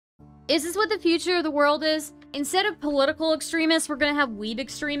Is this what the future of the world is? Instead of political extremists, we're gonna have weeb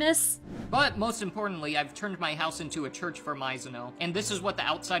extremists? But most importantly, I've turned my house into a church for Mizuno, and this is what the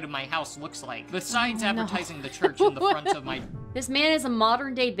outside of my house looks like. Besides advertising the church in the front of my... This man is a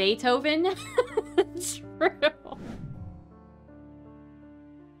modern-day Beethoven? True.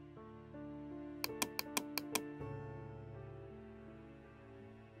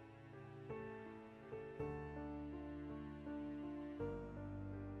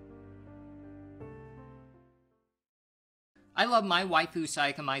 I love my waifu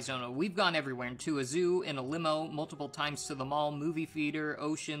Sayaka Mizuno. We've gone everywhere, to a zoo, in a limo, multiple times to the mall, movie theater,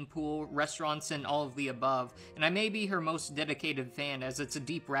 ocean, pool, restaurants, and all of the above. And I may be her most dedicated fan, as it's a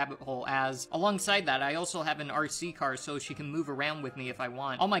deep rabbit hole, as, alongside that, I also have an RC car so she can move around with me if I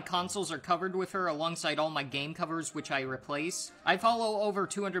want. All my consoles are covered with her, alongside all my game covers, which I replace. I follow over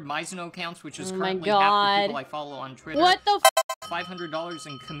 200 Mizuno accounts, which is currently half the people I follow on Twitter. What the f- $500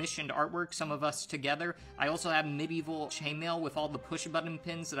 in commissioned artwork, some of us together. I also have medieval chainmail with all the push-button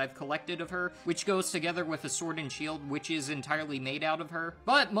pins that I've collected of her, which goes together with a sword and shield, which is entirely made out of her.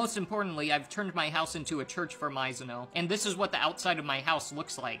 But most importantly, I've turned my house into a church for Mizuno, and this is what the outside of my house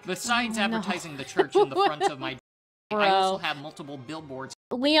looks like. Besides advertising the church in the front of my... I also have multiple billboards.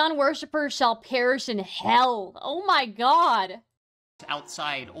 Leon worshippers shall perish in hell. Oh my god.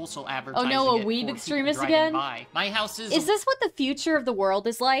 Outside, also advertising. Oh no, a weeb extremist again? By. My house is this what the future of the world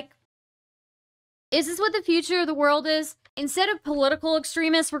is like? Is this what the future of the world is? Instead of political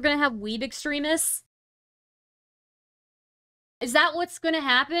extremists, we're gonna have weeb extremists? Is that what's gonna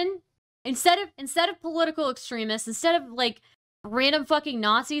happen? Instead of political extremists, instead of like random fucking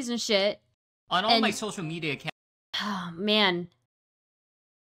Nazis and shit. On all my social media accounts. Oh man.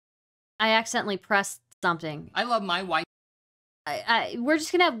 I accidentally pressed something. I love my wife. We're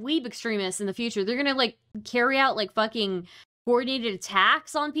just gonna have weeb extremists in the future. They're gonna, like, carry out, like, fucking coordinated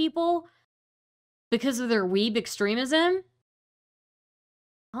attacks on people because of their weeb extremism?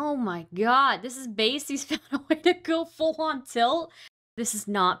 Oh my god, this is based. He's found a way to go full-on tilt? This is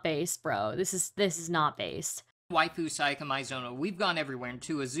not based, bro. This is not based. Waifu Sayaka Mizuno. We've gone everywhere,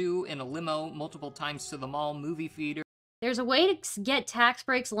 to a zoo, in a limo, multiple times to the mall, movie theater. There's a way to get tax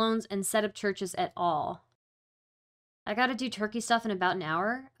breaks, loans, and set up churches at all. I gotta do turkey stuff in about an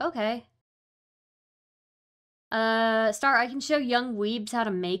hour? Okay. Star, I can show young weebs how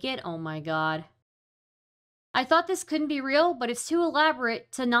to make it? Oh my god. I thought this couldn't be real, but it's too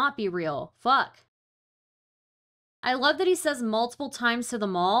elaborate to not be real. Fuck. I love that he says multiple times to the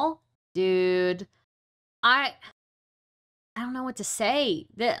mall. Dude. I don't know what to say.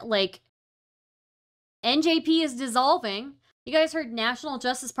 That, like, NJP is dissolving. You guys heard National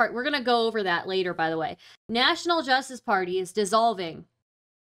Justice Party. We're gonna go over that later, by the way. National Justice Party is dissolving.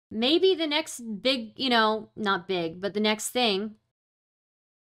 Maybe the next big, you know, not big, but the next thing.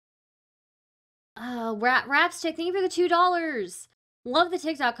 Rapstick, thank you for the $2. Love the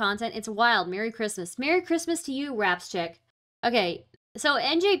TikTok content. It's wild. Merry Christmas. Merry Christmas to you, Rapstick. Okay, so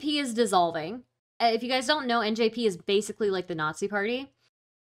NJP is dissolving. If you guys don't know, NJP is basically like the Nazi Party.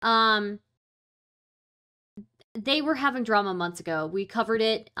 They were having drama months ago. We covered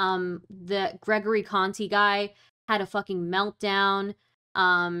it. The Gregory Conti guy had a fucking meltdown.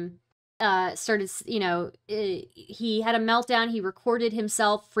 Started, you know, he had a meltdown. He recorded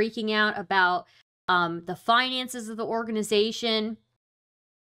himself freaking out about the finances of the organization.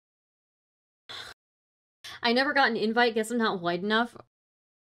 I never got an invite. Guess I'm not white enough.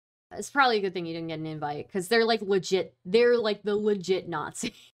 It's probably a good thing you didn't get an invite, because they're like legit. They're like the legit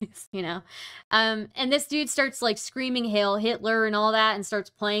Nazis, you know? And this dude starts like screaming Hail Hitler and all that, and starts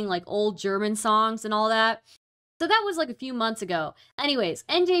playing like old German songs and all that. So that was like a few months ago. Anyways,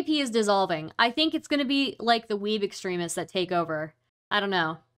 NJP is dissolving. I think it's gonna be like the weeb extremists that take over. I don't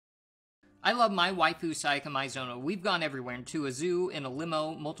know. I love my waifu Sayaka Mizuno. We've gone everywhere, to a zoo, in a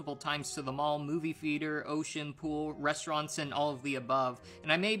limo, multiple times to the mall, movie theater, ocean, pool, restaurants, and all of the above.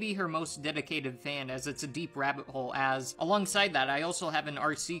 And I may be her most dedicated fan, as it's a deep rabbit hole, as, alongside that, I also have an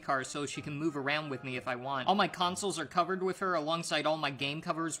RC car so she can move around with me if I want. All my consoles are covered with her, alongside all my game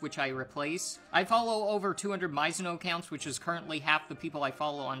covers, which I replace. I follow over 200 Mizuno accounts, which is currently half the people I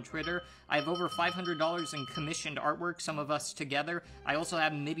follow on Twitter. I have over $500 in commissioned artwork, some of us together. I also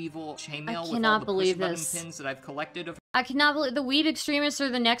have medieval chainmail with all the push-button pins that I've collected of. I cannot believe the weeb extremists are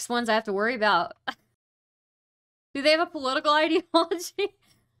the next ones I have to worry about. Do they have a political ideology?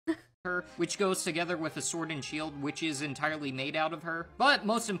 her, which goes together with a sword and shield, which is entirely made out of her. But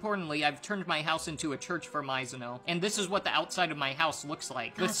most importantly, I've turned my house into a church for Mizuno, and this is what the outside of my house looks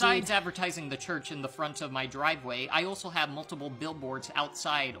like. Besides advertising the church in the front of my driveway, I also have multiple billboards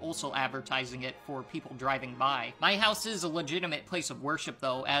outside also advertising it for people driving by. My house is a legitimate place of worship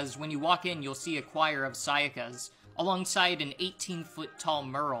though, as when you walk in, you'll see a choir of Sayakas, alongside an 18-foot-tall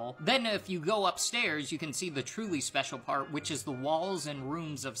mural. Then if you go upstairs, you can see the truly special part, which is the walls and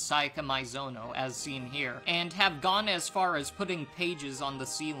rooms of Sayaka Mizuno, as seen here, and have gone as far as putting pages on the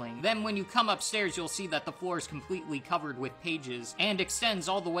ceiling. Then when you come upstairs, you'll see that the floor is completely covered with pages, and extends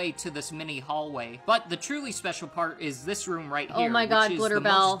all the way to this mini hallway. But the truly special part is this room right here, oh my God, which is the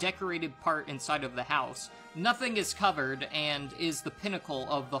most decorated part inside of the house. Nothing is covered, and is the pinnacle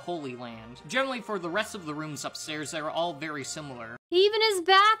of the Holy Land. Generally, for the rest of the rooms upstairs, they're all very similar. Even his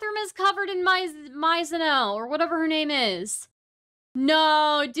bathroom is covered in Mizuno, or whatever her name is.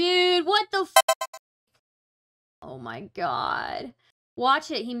 No, dude, what the f— oh my God.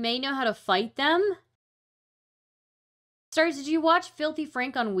 Watch it, he may know how to fight them? Stars, did you watch Filthy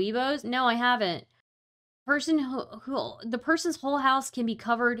Frank on Weebos? No, I haven't. The person's whole house can be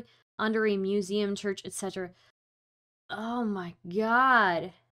covered under a museum, church, etc. Oh my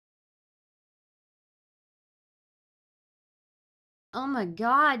God. Oh my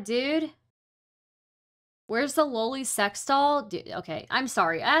God, dude. Where's the lowly sex doll? Dude, okay, I'm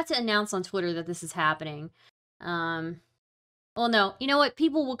sorry. I have to announce on Twitter that this is happening. Well, no. You know what?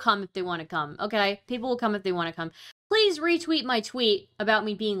 People will come if they want to come, okay? People will come if they want to come. Please retweet my tweet about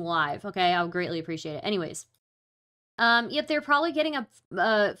me being live, okay? I would greatly appreciate it. Anyways. Yep, they're probably getting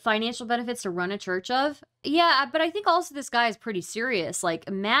financial benefits to run a church of. Yeah, but I think also this guy is pretty serious. Like,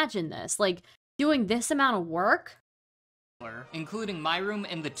 imagine this. Like, doing this amount of work? Including my room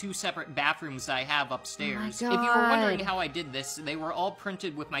and the 2 separate bathrooms I have upstairs. Oh my God. If you were wondering how I did this, they were all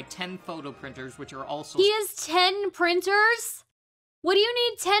printed with my 10 photo printers, which are also— He has 10 printers? What do you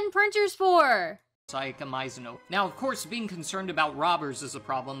need 10 printers for? Sayaka Mizuno. Now, of course, being concerned about robbers is a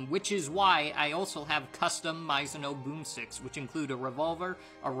problem, which is why I also have custom Mizuno boomsticks, which include a revolver,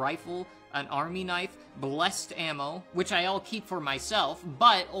 a rifle, an army knife, blessed ammo, which I all keep for myself,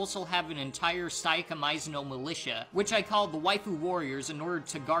 but also have an entire Sayaka Mizuno militia, which I call the waifu warriors in order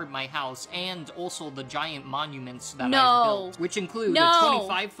to guard my house, and also the giant monuments that I've built, which include a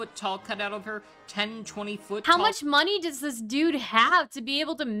 25-foot tall cutout of her, 10 20-foot tall— How much money does this dude have to be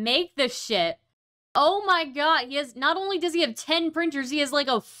able to make this shit? Oh my God, he has— not only does he have 10 printers, he has like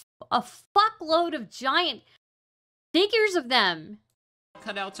a fuckload of giant figures of them.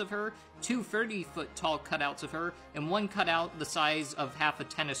 Cutouts of her, 2 30-foot tall cutouts of her, and 1 cutout the size of half a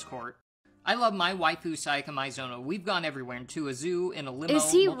tennis court. I love my waifu Sayaka Mizuno. We've gone everywhere, to a zoo, in a limo, is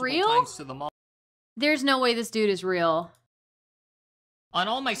he multiple real? times to the mall. There's no way this dude is real. On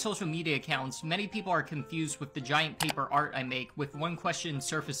all my social media accounts, many people are confused with the giant paper art I make, with one question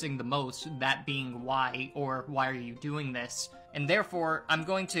surfacing the most, that being why, or why are you doing this? And therefore, I'm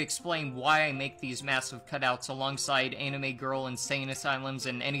going to explain why I make these massive cutouts alongside anime girl insane asylums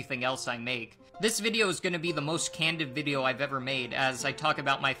and anything else I make. This video is going to be the most candid video I've ever made, as I talk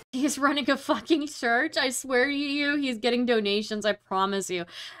about my— He's running a fucking church, I swear to you, he's getting donations, I promise you.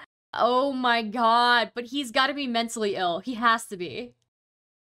 Oh my God, but he's gotta be mentally ill, he has to be.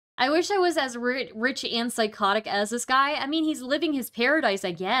 I wish I was as rich and psychotic as this guy. I mean, he's living his paradise,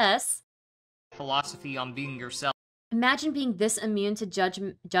 I guess. philosophy on being yourself. Imagine being this immune to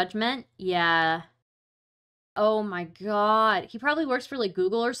judgment. Yeah. Oh my God. He probably works for, like,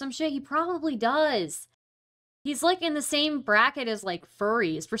 Google or some shit. He probably does. He's, like, in the same bracket as, like,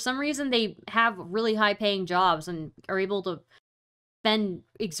 furries. For some reason, they have really high-paying jobs and are able to spend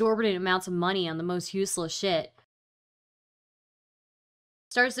exorbitant amounts of money on the most useless shit.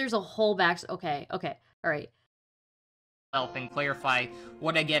 Stars, there's a whole back— okay, alright. And clarify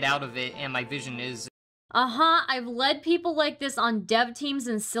what I get out of it and my vision is. I've led people like this on dev teams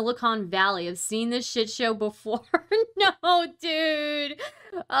in Silicon Valley. I've seen this shit show before. No, dude.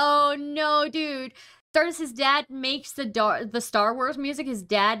 Oh, no, dude. Stars, his dad makes the Star Wars music. His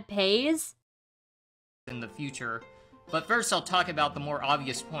dad pays. In the future. But first I'll talk about the more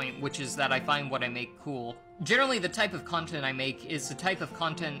obvious point, which is that I find what I make cool. Generally, the type of content I make is the type of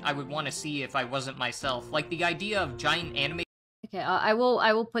content I would want to see if I wasn't myself. Like the idea of giant anime— Okay, I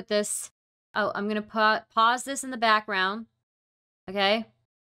will put this— oh, I'm gonna pause this in the background. Okay?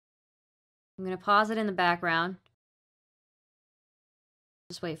 I'm gonna pause it in the background.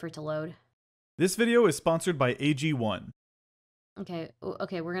 Just wait for it to load. This video is sponsored by AG1. Okay,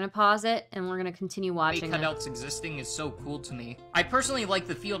 we're gonna pause it, and we're gonna continue watching it. Cutouts existing is so cool to me. I personally like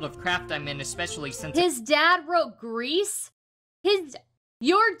the field of craft I'm in, especially since— His dad wrote Grease?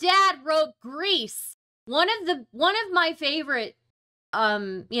 Your dad wrote Grease. One of my favorite,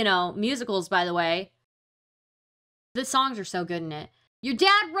 you know, musicals, by the way. The songs are so good in it. Your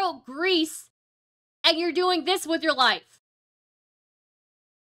dad wrote Grease, and you're doing this with your life.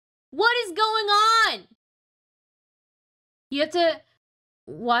 What is going on? You have to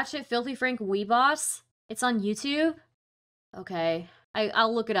watch it, Filthy Frank Weeboss. It's on YouTube. Okay,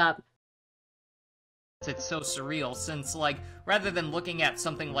 I'll look it up. It's so surreal, since, like, rather than looking at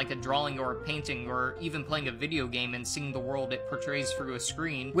something like a drawing or a painting, or even playing a video game and seeing the world it portrays through a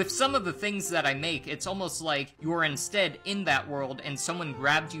screen, with some of the things that I make, it's almost like you're instead in that world and someone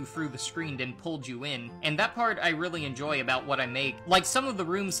grabbed you through the screen and pulled you in. And that part I really enjoy about what I make. Like, some of the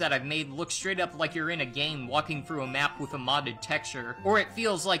rooms that I've made look straight up like you're in a game walking through a map with a modded texture, or it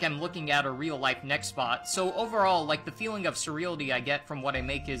feels like I'm looking at a real-life next spot. So overall, like, the feeling of surreality I get from what I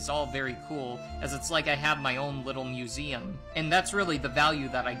make is all very cool, as it's like I have my own little museum. And that's really the value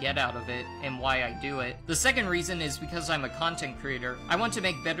that I get out of it, and why I do it. The second reason is because I'm a content creator. I want to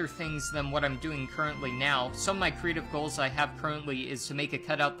make better things than what I'm doing currently now. Some of my creative goals I have currently is to make a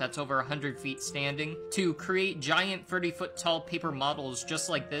cutout that's over 100 feet standing, to create giant 30-foot tall paper models just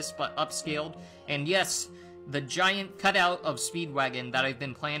like this, but upscaled, and yes, the giant cutout of Speedwagon that I've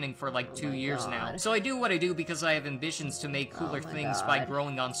been planning for like 2 years now. So I do what I do because I have ambitions to make cooler things by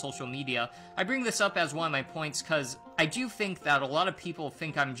growing on social media. I bring this up as one of my points because I do think that a lot of people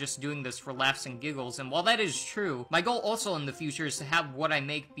think I'm just doing this for laughs and giggles, and while that is true, my goal also in the future is to have what I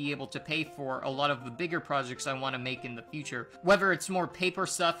make be able to pay for a lot of the bigger projects I want to make in the future. Whether it's more paper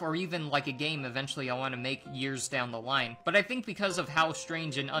stuff or even like a game eventually I want to make years down the line. But I think because of how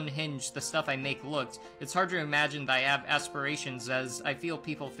strange and unhinged the stuff I make looked, it's hard to imagine that I have aspirations, as I feel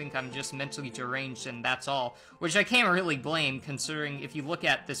people think I'm just mentally deranged and that's all, which I can't really blame considering if you look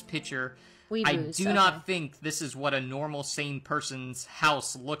at this picture, I do not think this is what a normal, sane person's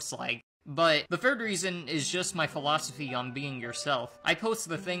house looks like. But the third reason is just my philosophy on being yourself. I post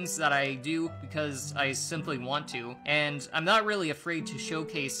the things that I do because I simply want to, and I'm not really afraid to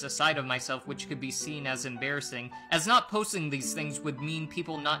showcase a side of myself which could be seen as embarrassing, as not posting these things would mean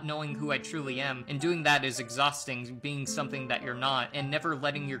people not knowing who I truly am, and doing that is exhausting, being something that you're not, and never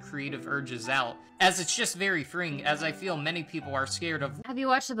letting your creative urges out. As it's just very freeing, as I feel many people are scared of. Have you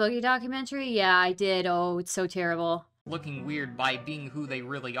watched the Boogie documentary? Yeah, I did. Oh, it's so terrible. Looking weird by being who they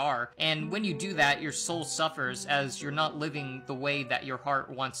really are, and when you do that, your soul suffers as you're not living the way that your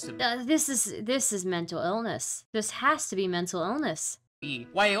heart wants to be. This is mental illness. This has to be mental illness.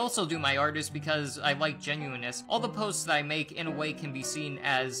 Why I also do my art is because I like genuineness. All the posts that I make in a way can be seen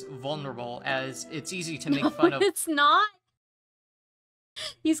as vulnerable, as it's easy to make fun of. It's not.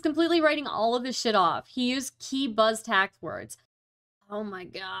 He's completely writing all of this shit off. He used key buzz tax words. Oh my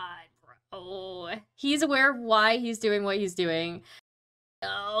god. Oh, he's aware of why he's doing what he's doing.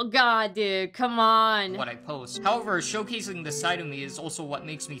 Oh god, dude, come on. What I post. However, showcasing this side of me is also what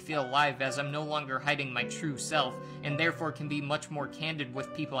makes me feel alive, as I'm no longer hiding my true self, and therefore can be much more candid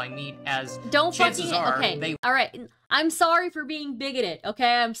with people I meet, as chances are they— Alright, I'm sorry for being bigoted,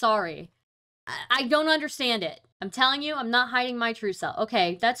 okay? I'm sorry. I don't understand it. I'm telling you, I'm not hiding my true self.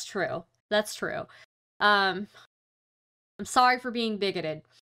 Okay, that's true. That's true. I'm sorry for being bigoted.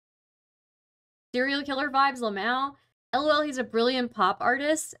 Serial killer vibes, Lamau. LOL, he's a brilliant pop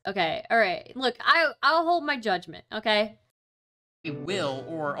artist. Okay, alright. Look, I'll hold my judgment, okay? They will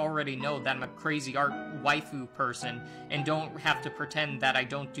or already know that I'm a crazy art waifu person and don't have to pretend that I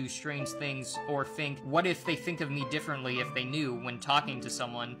don't do strange things or think, what if they think of me differently if they knew when talking to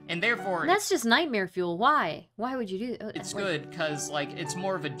someone? And therefore— That's just nightmare fuel. Why? Why would you do that? It's good because, like, it's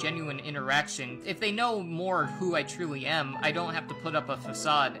more of a genuine interaction. If they know more who I truly am, I don't have to put up a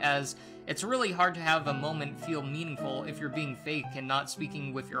facade, as it's really hard to have a moment feel meaningful if you're being fake and not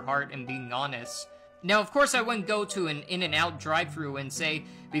speaking with your heart and being honest. Now, of course, I wouldn't go to an In-N-Out drive-thru and say,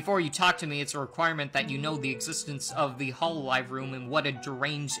 before you talk to me, it's a requirement that you know the existence of the Hololive room and what a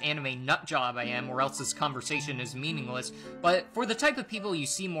deranged anime nutjob I am, or else this conversation is meaningless. But for the type of people you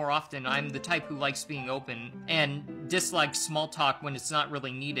see more often, I'm the type who likes being open, and dislikes small talk when it's not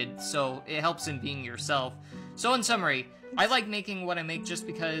really needed, so it helps in being yourself. So in summary, I like making what I make just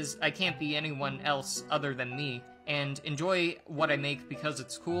because I can't be anyone else other than me, and enjoy what I make because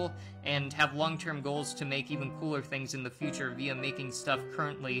it's cool, and have long-term goals to make even cooler things in the future via making stuff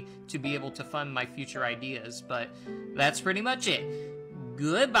currently to be able to fund my future ideas. But that's pretty much it.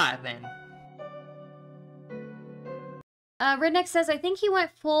 Goodbye then. Redneck says, I think he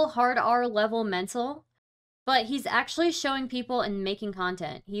went full hard R level mental, but he's actually showing people and making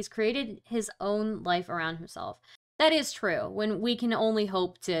content. He's created his own life around himself. That is true, when we can only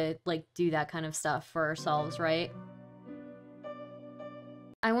hope to, like, do that kind of stuff for ourselves, right?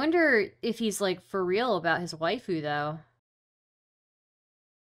 I wonder if he's, like, for real about his waifu, though.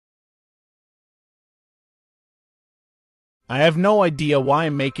 I have no idea why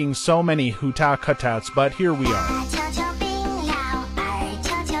I'm making so many Huta cutouts, but here we are.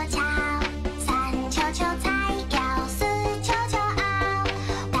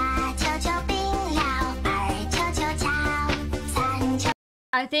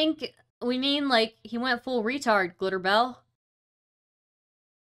 I think we mean, like, he went full retard, Glitterbell.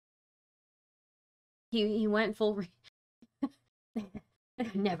 He went full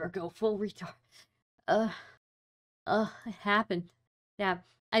never go full retard. It happened. Yeah.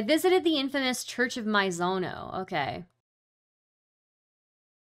 I visited the infamous Church of Maizono. Okay.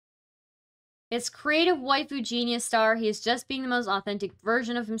 It's creative waifu genius star. He is just being the most authentic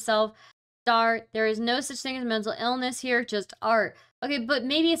version of himself. Star, there is no such thing as mental illness here, just art. Okay, but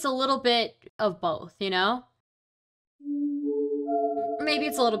maybe it's a little bit of both, you know? Maybe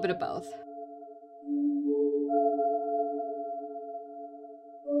it's a little bit of both.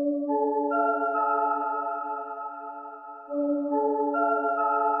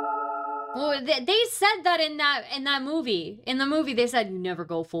 Well, they said that in that movie. In the movie, they said, you never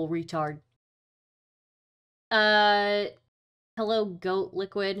go full retard. Hello, goat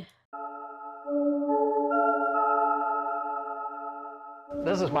liquid.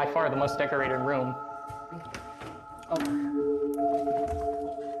 This is by far the most decorated room.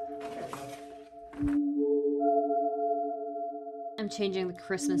 I'm changing the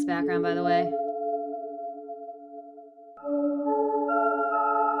Christmas background, by the way.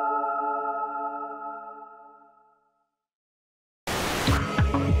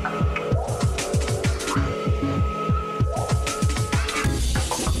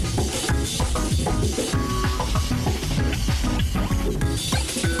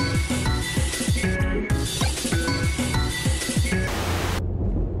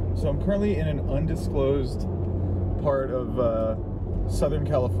 So I'm currently in an undisclosed part of Southern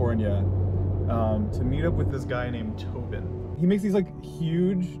California to meet up with this guy named Tobin. He makes these like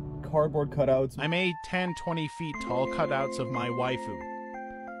huge cardboard cutouts. I made 10, 20 feet tall cutouts of my waifu.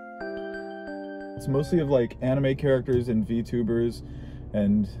 It's mostly of like anime characters and VTubers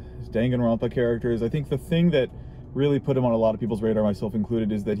and Danganronpa characters. I think the thing that really put him on a lot of people's radar, myself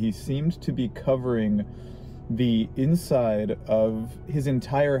included, is that he seemed to be covering the inside of his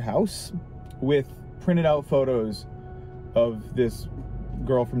entire house with printed out photos of this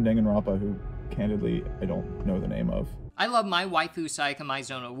girl from Danganronpa who, candidly, I don't know the name of. I love my waifu Sayaka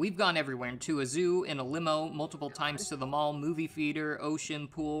Maizono. We've gone everywhere, to a zoo, in a limo, multiple times to the mall, movie theater, ocean,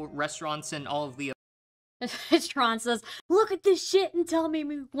 pool, restaurants, and all of the Tron says, look at this shit and tell me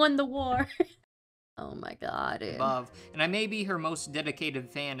we won the war. Oh my god, dude. above, and I may be her most dedicated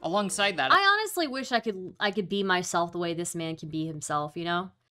fan. Alongside that, I honestly wish I could be myself the way this man can be himself, you know?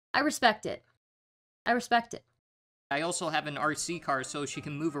 I respect it. I respect it. I also have an RC car so she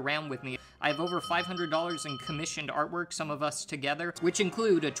can move around with me. I have over $500 in commissioned artwork, some of us together, which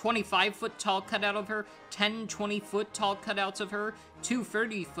include a 25-foot tall cutout of her, 10 20-foot tall cutouts of her, 2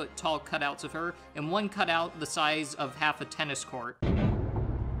 30-foot tall cutouts of her, and 1 cutout the size of half a tennis court.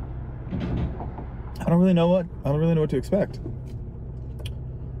 I don't really know what to expect.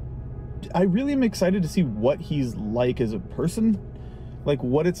 I really am excited to see what he's like as a person, like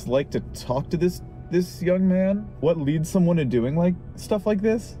what it's like to talk to this young man, what leads someone to doing like stuff like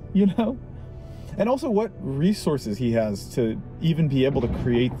this, you know? And also what resources he has to even be able to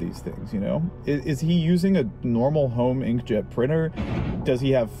create these things, you know? Is he using a normal home inkjet printer? Does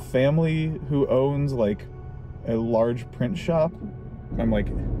he have family who owns like a large print shop? I'm like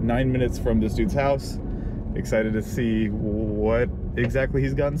 9 minutes from this dude's house, excited to see what exactly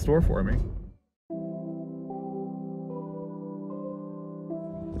he's got in store for me.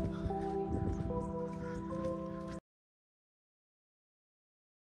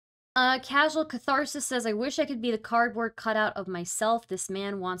 Casual Catharsis says, I wish I could be the cardboard cutout of myself this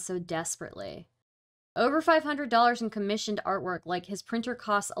man wants so desperately. Over $500 in commissioned artwork, like his printer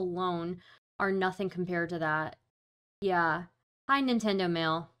costs alone are nothing compared to that. Yeah. Hi, Nintendo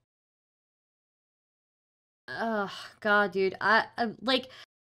Mail. Ugh, God, dude. I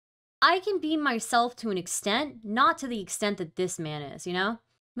can be myself to an extent, not to the extent that this man is, you know?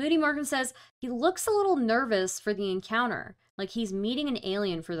 Moody Morgan says, he looks a little nervous for the encounter. Like he's meeting an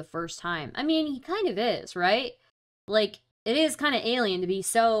alien for the first time. I mean, he kind of is, right? Like, it is kind of alien to be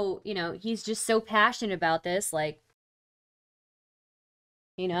so, you know, he's just so passionate about this, like,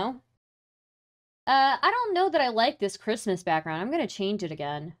 you know? I don't know that I like this Christmas background. I'm gonna change it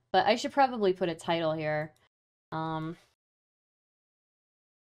again. But I should probably put a title here. Anime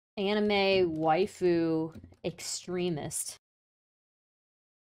waifu extremist.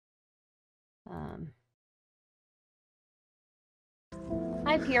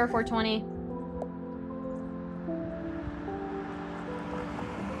 Hi, PR420.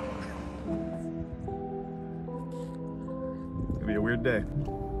 It's gonna be a weird day.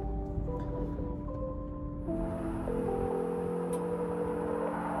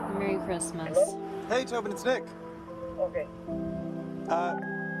 Merry Christmas. Hey, Tobin, it's Nick. Okay.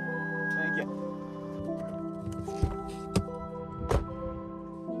 Thank you.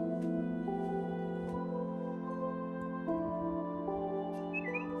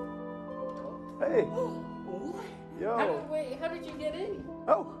 Hey. Yo. Wait, how did you get in?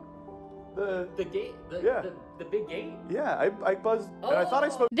 Oh. The gate? Yeah. The big gate? Yeah, I buzzed, and I thought I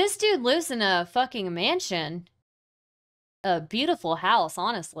spoke. This dude lives in a fucking mansion. A beautiful house,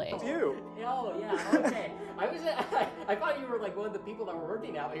 honestly. To you. Oh, yeah, okay. I thought you were like one of the people that were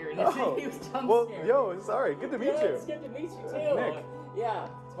working out here. And Oh. he was jump Well, scared. yo, sorry. Good to meet Yeah, you. it's good to meet you too. Nick. Yeah,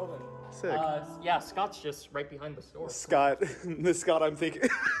 totally. Sick. Yeah, Scott's just right behind the store. Scott, the Scott I'm thinking.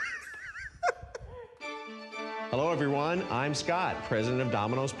 Hello everyone, I'm Scott, president of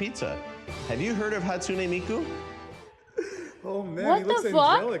Domino's Pizza. Have you heard of Hatsune Miku? Oh man, What he looks the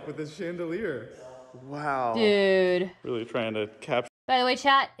fuck? angelic with his chandelier. Wow. Dude. Really trying to capture By the way,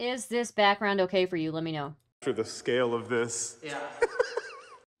 chat, is this background okay for you? Let me know. the scale of this. Yeah.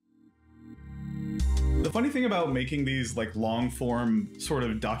 The funny thing about making these like long form sort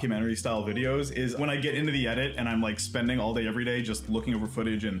of documentary style videos is when I get into the edit and I'm like spending all day every day just looking over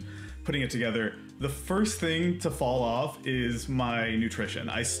footage and putting it together, the first thing to fall off is my nutrition.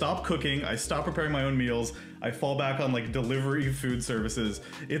 I stop cooking, I stop preparing my own meals, I fall back on like delivery food services.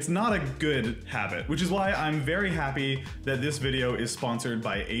 It's not a good habit, which is why I'm very happy that this video is sponsored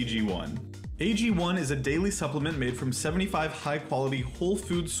by AG1. AG1 is a daily supplement made from 75 high quality whole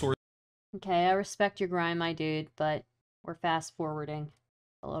food sources. Okay, I respect your grind, my dude, but we're fast forwarding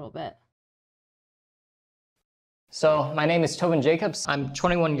a little bit. So, my name is Tobynjacobs, I'm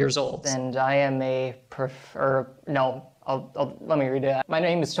 21 years old. and I am a let me read it. My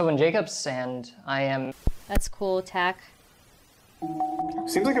name is Tobynjacobs, and I am... That's cool, Tack.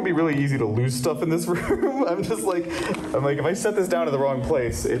 Seems like it'd be really easy to lose stuff in this room. I'm like, if I set this down in the wrong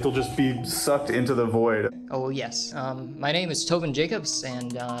place, it'll just be sucked into the void. Oh, yes. My name is Tobynjacobs,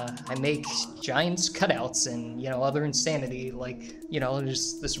 and I make Giants cutouts and, other insanity, like,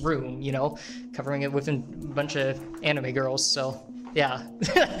 just this room, covering it with a bunch of anime girls, so, yeah.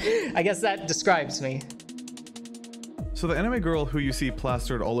 I guess that describes me. So the anime girl who you see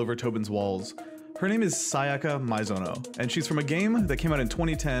plastered all over Tobin's walls, her name is Sayaka Maizono, and she's from a game that came out in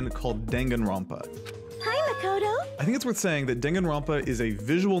 2010 called Danganronpa. Hi, Makoto. I think it's worth saying that Danganronpa is a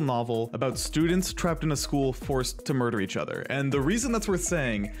visual novel about students trapped in a school forced to murder each other. And the reason that's worth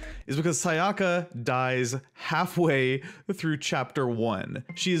saying is because Sayaka dies halfway through chapter 1.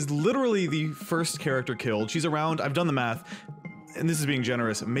 She is literally the first character killed. She's around, I've done the math, and this is being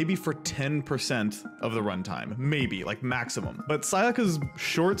generous, maybe for 10% of the runtime. Maybe, like maximum. But Sayaka's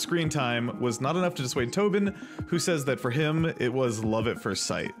short screen time was not enough to dissuade Tobin, who says that for him, it was love at first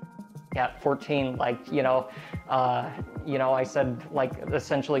sight. Yeah, 14, I said,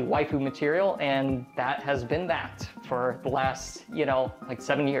 essentially waifu material, and that has been that for the last,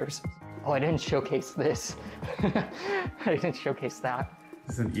 7 years. Oh, I didn't showcase this. I didn't showcase that.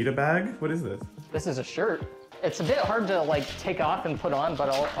 Is this an Ida bag? What is this? This is a shirt. It's a bit hard to, take off and put on, but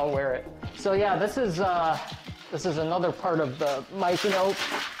I'll wear it. So yeah, this is another part of the Mykono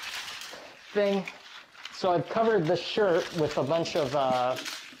thing. So I've covered this shirt with a bunch of, I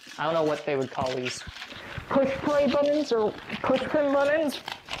don't know what they would call these, push play buttons or push pin buttons.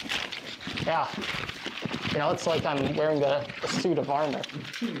 Yeah, it's like I'm wearing a suit of armor.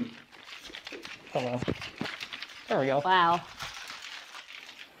 Hold on. There we go. Wow.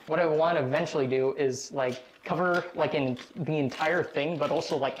 What I want to eventually do is cover in the entire thing, but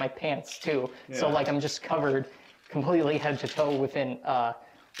also my pants too. Yeah. So I'm just covered completely head to toe within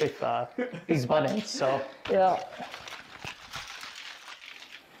with these buttons. So yeah.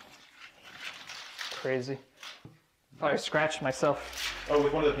 Crazy. I scratched myself. Oh,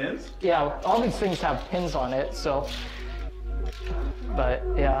 with one of the pins? Yeah, all these things have pins on it, so. But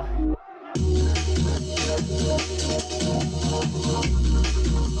yeah.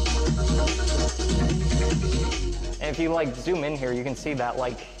 And if you zoom in here, you can see that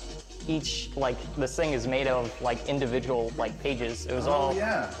each this thing is made of individual pages. It was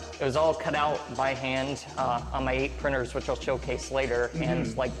it was all cut out by hand on my 8 printers, which I'll showcase later,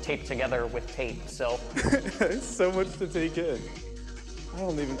 and taped together with tape. So so much to take in. I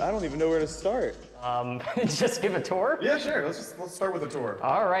don't even know where to start. Just give a tour? Yeah, sure. Let's start with a tour.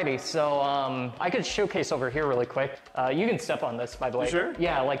 Alrighty, so I could showcase over here really quick. You can step on this, by the way. You sure?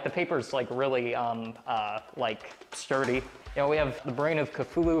 Yeah, like the paper's like really like sturdy. You know, we have the Brain of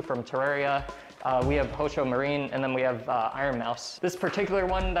Cthulhu from Terraria. We have Hosho Marine, and then we have Iron Mouse. This particular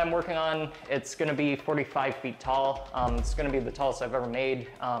one that I'm working on, it's gonna be 45 feet tall. It's gonna be the tallest I've ever made.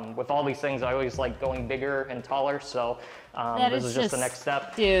 With all these things, I always like going bigger and taller, so this is just the next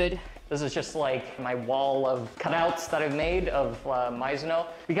step. Dude. This is just like my wall of cutouts that I've made of Mizuno.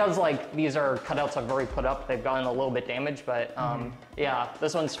 Because like these are cutouts I've already put up, they've gotten a little bit damaged, but yeah,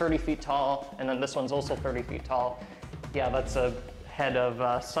 this one's 30 feet tall, and then this one's also 30 feet tall. Yeah, that's a head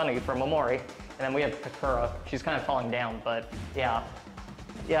of Sunny from Omori. And then we have Kakura. She's kind of falling down, but yeah.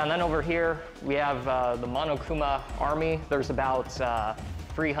 Yeah, and then over here, we have the Monokuma army. There's about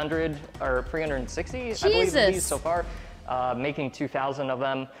 300 or 360, Jesus. I believe, of these so far, making 2,000 of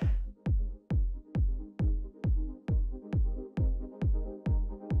them.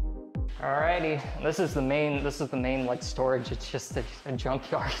 Alrighty, this is the main like storage. It's just a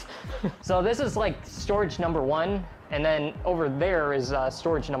junkyard. So this is like storage number 1, and then over there is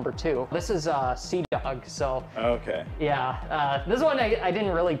storage number 2. This is Sea Dog. So Okay. yeah, this one I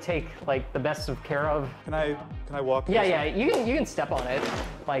didn't really take like the best of care of. Can I walk? Yeah, you can step on it.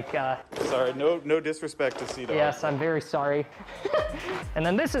 Like Sorry, no disrespect to Sea Dog. yes, I'm very sorry. And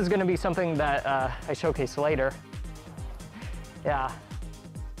then this is going to be something that I showcase later. Yeah.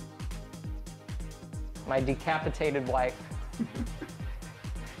 My decapitated wife.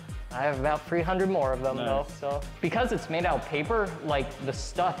 I have about 300 more of them though, so. Because it's made out of paper, like the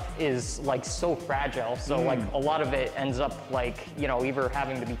stuff is like so fragile, so like a lot of it ends up like, you know, either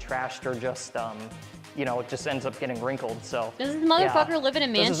having to be trashed or just, you know, it just ends up getting wrinkled, so. Does this motherfucker live in a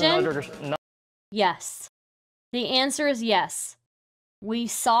mansion? This is another, Yes. The answer is yes. We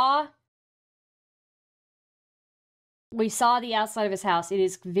saw the outside of his house. It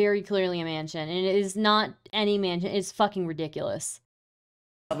is very clearly a mansion, and it is not any mansion. It's fucking ridiculous.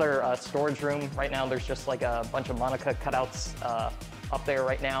 Another storage room. Right now, there's just like a bunch of Monica cutouts up there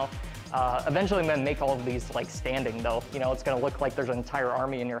right now. Eventually, I'm gonna make all of these like standing though. You know, it's gonna look like there's an entire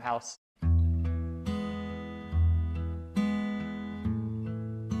army in your house.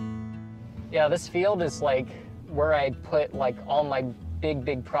 Yeah, this field is like where I put like all my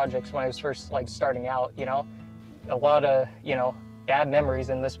big projects when I was first like starting out, you know. A lot of, you know, bad memories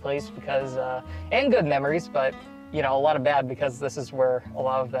in this place because, and good memories, but, you know, a lot of bad because this is where a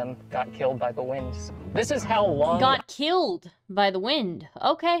lot of them got killed by the wind. This is how long— Got killed by the wind.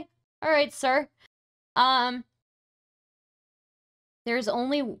 Okay. All right, sir. There's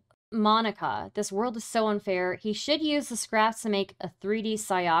only Monica. This world is so unfair. He should use the scraps to make a 3D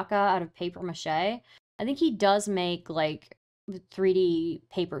Sayaka out of paper mache. I think he does make, like, 3D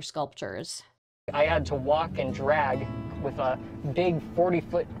paper sculptures. I had to walk and drag with a big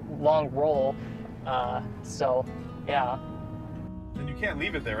 40-foot long roll, so yeah. And you can't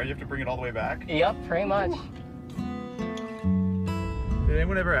leave it there, right? You have to bring it all the way back? Yep, pretty much. Did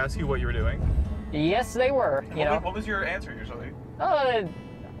anyone ever ask you what you were doing? Yes, they were, you know. What was your answer usually?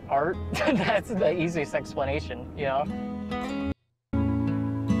 Art. That's the easiest explanation, you know.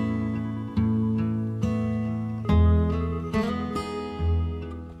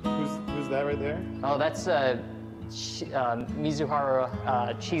 Who's that right there? Oh, that's Mizuhara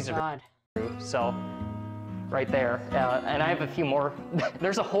Chizuru. God. So, right there. And I have a few more.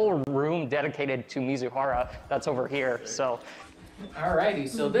 There's a whole room dedicated to Mizuhara that's over here, so. Alrighty,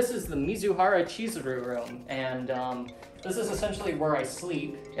 so this is the Mizuhara Chizuru room, and this is essentially where I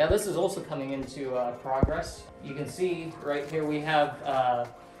sleep. Yeah, this is also coming into progress. You can see right here we have a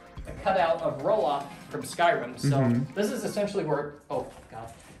cutout of Rolla from Skyrim. So this is essentially where, oh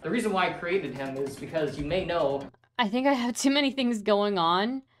god. The reason why I created him is because you may know. I think I have too many things going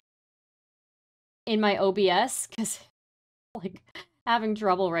on in my OBS, because like having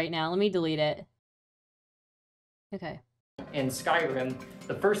trouble right now. Let me delete it. Okay. In Skyrim,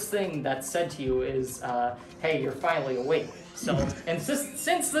 the first thing that's said to you is, hey, you're finally awake. So, and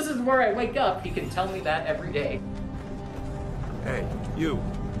since this is where I wake up, you can tell me that every day. Hey, you.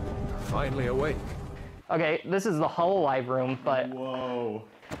 Finally awake. Okay, this is the HoloLive room, but Whoa.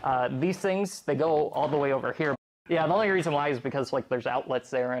 These things, they go all the way over here. Yeah, the only reason why is because, like, there's outlets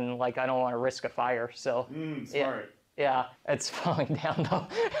there, and, like, I don't want to risk a fire, so. Smart. Yeah, it's falling down though.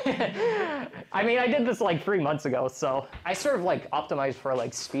 I mean, I did this like 3 months ago, so I sort of like optimized for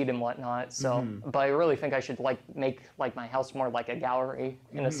like speed and whatnot. So, but I really think I should like make like my house more like a gallery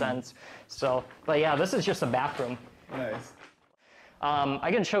in a sense. So, but yeah, this is just a bathroom. Nice.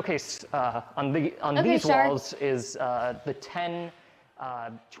 I can showcase on Okay, these sure. walls is the 10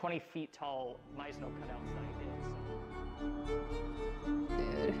 20 feet tall Mizuno cutouts that I did.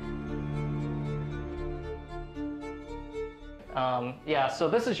 Dude. Yeah, so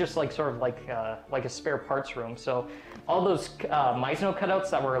this is just like sort of like a spare parts room. So all those Mizuno cutouts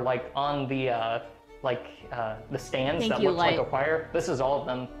that were like on the stands that looked like a wire, this is all of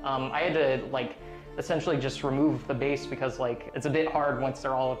them. I had to like essentially just remove the base because like it's a bit hard once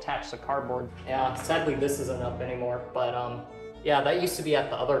they're all attached to cardboard. Yeah, sadly this isn't up anymore, but yeah, that used to be at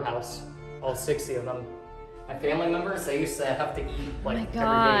the other house, all 60 of them. My family members, they used to have to eat like every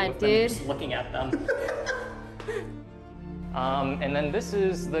day with them just looking at them. And then this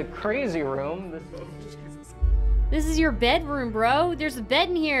is the crazy room. This is your bedroom, bro. There's a bed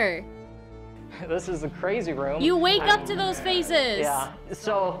in here. This is the crazy room. You wake up to those faces. Yeah.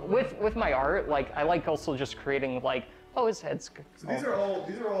 So with my art, like I like also just creating like, oh, his head's. So these are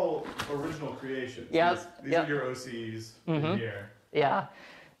all original creations. Yeah. These are your OCs in here. Yeah.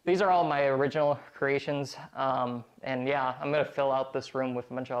 These are all my original creations. And yeah, I'm gonna fill out this room with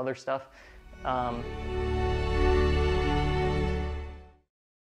a bunch of other stuff.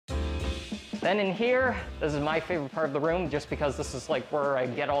 Then in here, this is my favorite part of the room just because this is like where I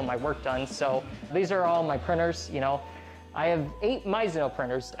get all my work done. So these are all my printers, you know. I have 8 Mizuno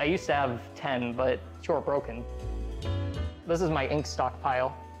printers. I used to have 10, but 2 are broken. This is my ink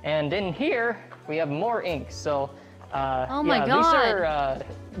stockpile. And in here, we have more ink. So oh my God.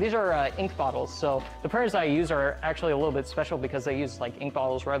 These are ink bottles. So the printers I use are actually a little bit special because they use like ink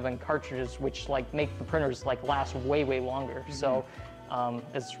bottles rather than cartridges, which like make the printers like last way, way longer. So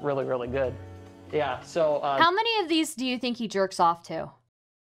it's really, really good. Yeah, so... how many of these do you think he jerks off to?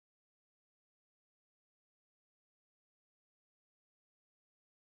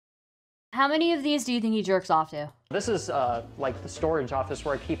 How many of these do you think he jerks off to? This is like the storage office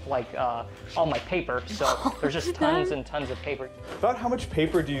where I keep like all my paper, so there's just tons and tons of paper. About how much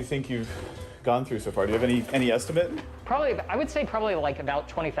paper do you think you've gone through so far? Do you have any estimate? Probably, I would say probably like about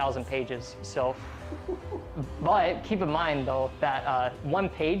 20,000 pages, so... But keep in mind though that one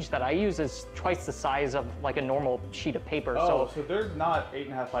page that I use is twice the size of like a normal sheet of paper. Oh, so they're not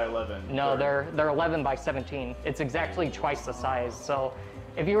 8.5 by 11. No, they're 11 by 17. It's exactly twice the size. So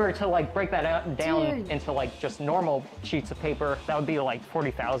if you were to like break that down into like just normal sheets of paper, that would be like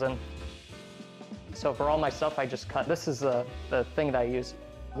 40,000. So for all my stuff, I just cut. This is the thing that I use.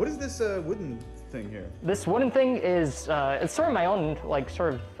 What is this wooden thing here? This wooden thing is, it's sort of my own, like,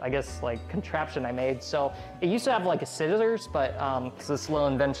 sort of, I guess, like, contraption I made. So it used to have, like, a scissors, but this little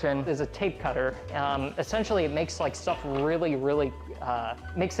invention is a tape cutter. Essentially, it makes, like, stuff really, really,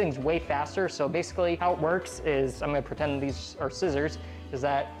 makes things way faster. So basically, how it works is, I'm gonna pretend these are scissors, is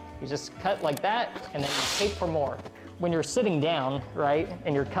that you just cut like that, and then you tape for more. When you're sitting down, right,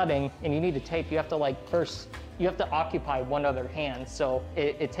 and you're cutting, and you need to tape, you have to, like, first, you have to occupy one other hand, so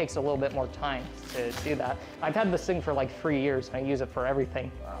it takes a little bit more time to do that. I've had this thing for like 3 years, and I use it for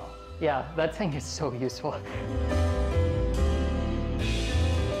everything. Wow. Yeah, that thing is so useful.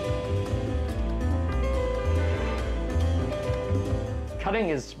 Cutting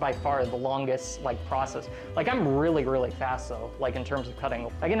is by far the longest like process. Like I'm really, really fast though, like in terms of cutting.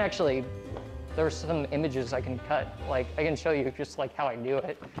 I can actually, there's some images I can cut. Like I can show you just like how I do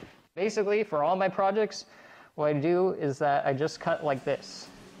it. Basically, for all my projects, what I do is that I just cut like this,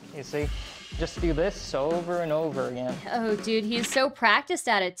 you see? Just do this over and over again. Oh, dude, he's so practiced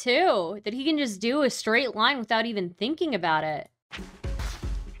at it, too, that he can just do a straight line without even thinking about it.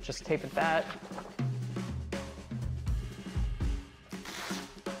 Just tape it that.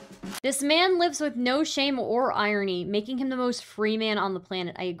 This man lives with no shame or irony, making him the most free man on the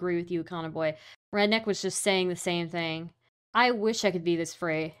planet. I agree with you, Econo Boy. Redneck was just saying the same thing. I wish I could be this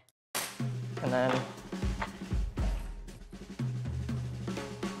free. And then...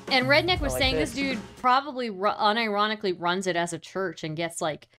 And Redneck was saying this dude probably unironically runs it as a church and gets,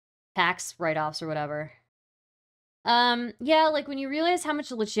 like, tax write-offs or whatever. Yeah, like, when you realize how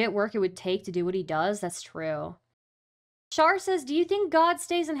much legit work it would take to do what he does, that's true. Char says, do you think God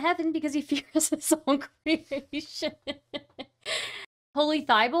stays in heaven because he fears his own creation? Holy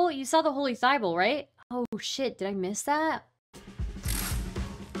Thibel? You saw the Holy Thibel, right? Oh, shit, did I miss that?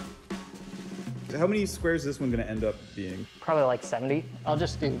 How many squares is this one going to end up being? Probably like 70. I'll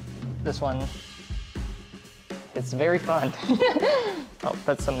just do this one. It's very fun. Oh,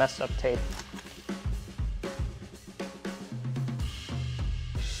 that's some messed up tape.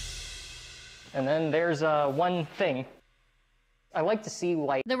 And then there's one thing. I like to see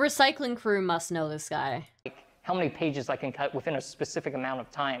like... The recycling crew must know this guy. Like how many pages I can cut within a specific amount of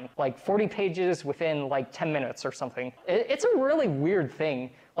time. Like 40 pages within like 10 minutes or something. It's a really weird thing.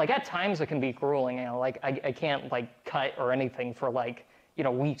 Like at times it can be grueling, you know, like I can't like cut or anything for like you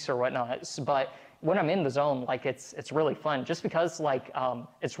know, weeks or whatnot. But when I'm in the zone, like it's really fun, just because like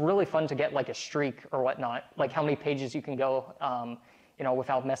it's really fun to get like a streak or whatnot, like how many pages you can go, you know,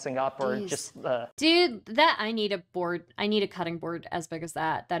 without messing up, or just the. Dude, that I need a board. I need a cutting board as big as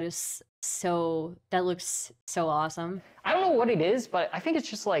that. That is so. That looks so awesome. I don't know what it is, but I think it's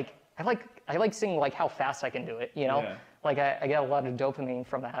just like I like seeing like how fast I can do it. You know, like I get a lot of dopamine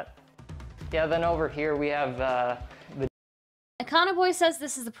from that. Yeah. Then over here we have the. Econoboy says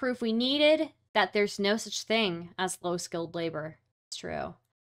this is the proof we needed, that there's no such thing as low-skilled labor. It's true.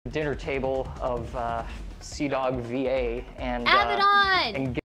 Dinner table of Sea Dog VA and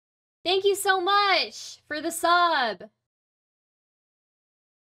Abaddon! Thank you so much for the sub.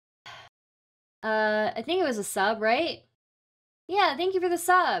 I think it was a sub, right? Yeah, thank you for the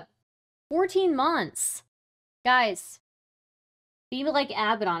sub. 14 months. Guys, be like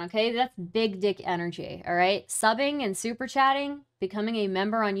Abaddon, okay? That's big dick energy, all right? Subbing and super chatting, becoming a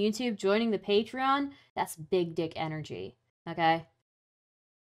member on YouTube, joining the Patreon, that's big dick energy, okay?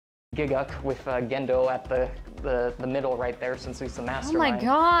 Giguk with Gendo at the middle right there, since he's the mastermind. Oh my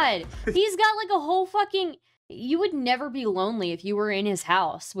god! He's got like a whole fucking... You would never be lonely if you were in his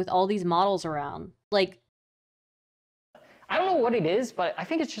house with all these models around. Like... I don't know what it is, but I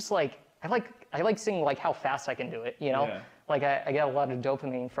think it's just like... I like seeing like how fast I can do it, you know? Yeah. Like I get a lot of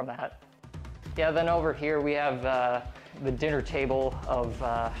dopamine from that. Yeah, then over here we have the dinner table of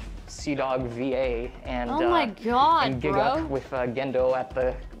Sea Dog VA and oh my god, and Giguk with Gendo at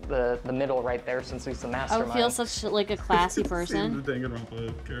the middle right there, since he's the mastermind. I feel such like a classy person. The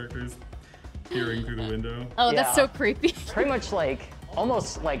Danganronpa characters peering through the window. Oh, that's so creepy. Pretty much like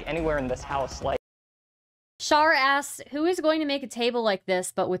almost like anywhere in this house. Like Shar asks, who is going to make a table like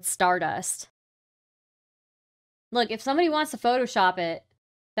this but with Stardust? Look, if somebody wants to Photoshop it,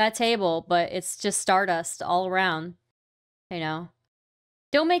 that table, but it's just Stardust all around, you know.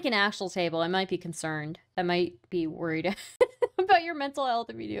 Don't make an actual table. I might be concerned. I might be worried about your mental health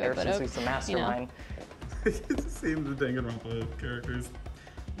if you do it. But since he's the mastermind. You know. It's the same the Danganronpa characters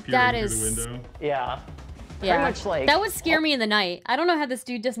peering that through is, the window. Yeah. Yeah. Pretty much like... That would scare me in the night. I don't know how this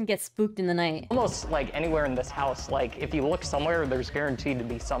dude doesn't get spooked in the night. Almost like anywhere in this house, like if you look somewhere, there's guaranteed to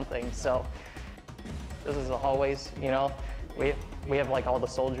be something, so... This is the hallways, you know. We have like all the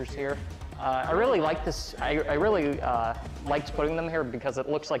soldiers here. I really like this. I really liked putting them here because it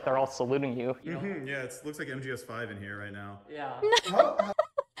looks like they're all saluting you. You know? Yeah, it looks like MGS5 in here right now. Yeah.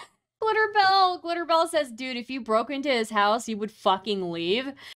 Glitterbell says, dude, if you broke into his house, you would fucking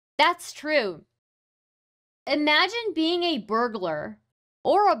leave. That's true. Imagine being a burglar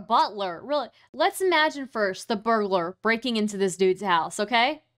or a butler. Really, let's imagine first the burglar breaking into this dude's house,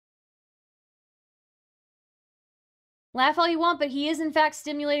 okay? Laugh all you want, but he is in fact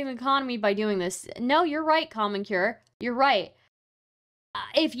stimulating the economy by doing this. No, you're right, Common Cure. You're right.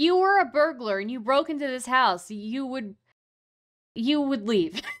 If you were a burglar and you broke into this house, you would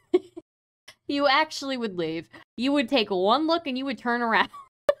leave. You actually would leave. You would take one look and you would turn around.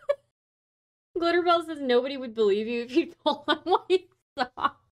 Glitterbell says nobody would believe you if you told them what you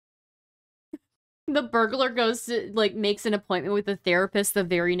saw. The burglar goes to, like, makes an appointment with the therapist the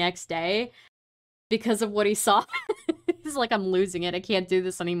very next day because of what he saw. He's like, I'm losing it. I can't do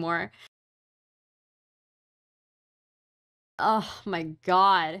this anymore. Oh my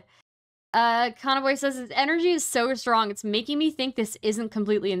god. Conaboy says his energy is so strong, it's making me think this isn't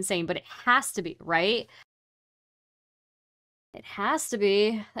completely insane, but it has to be, right? It has to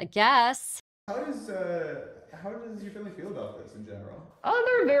be, I guess. How does your family feel about this in general? Oh,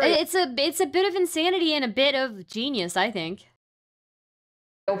 they're very... It's a bit of insanity and a bit of genius, I think.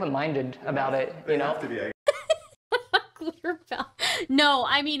 Open-minded about it, you know? Have to be, No,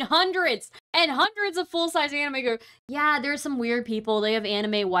 I mean hundreds and hundreds of full-size anime go, yeah, there's some weird people. They have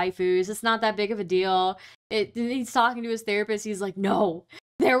anime waifus. It's not that big of a deal. He's talking to his therapist. He's like, no,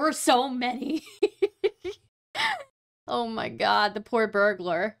 there were so many. Oh my god, the poor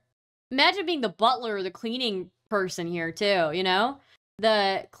burglar. Imagine being the butler or the cleaning person here too, you know?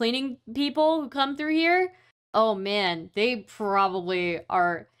 The cleaning people who come through here. Oh man, they probably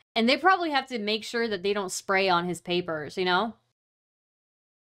are... And they probably have to make sure that they don't spray on his papers, you know?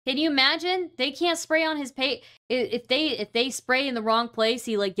 Can you imagine? They can't spray on his if they spray in the wrong place,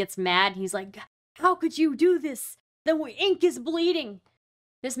 he like gets mad. He's like, how could you do this? The ink is bleeding.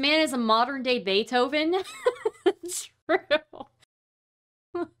 This man is a modern day Beethoven. True.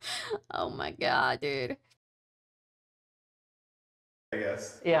 Oh my god, dude. I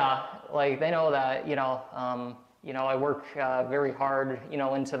guess. Yeah, like they know that, you know, I work very hard, you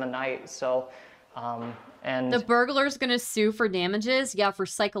know, into the night, so, and... The burglar's gonna sue for damages? Yeah, for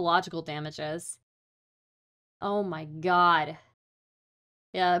psychological damages. Oh my god.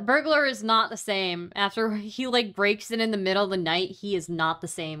 Yeah, burglar is not the same. After he, like, breaks in the middle of the night, he is not the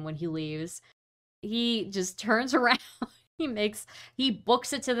same when he leaves. He just turns around. He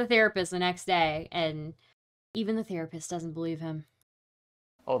books it to the therapist the next day, and even the therapist doesn't believe him.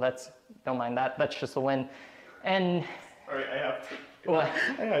 Oh, don't mind that. That's just a win. And... Alright, I have to... What?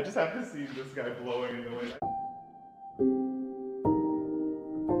 I just have to see this guy blowing in the wind.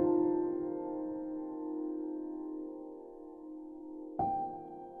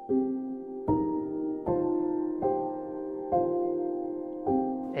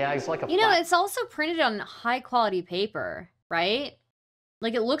 Yeah, it's like a You know, it's also printed on high-quality paper, right?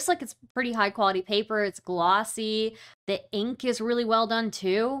 Like, it looks like it's pretty high-quality paper. It's glossy. The ink is really well done,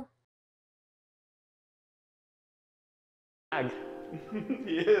 too.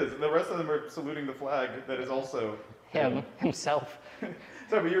 He is. The rest of them are saluting the flag that is also himself.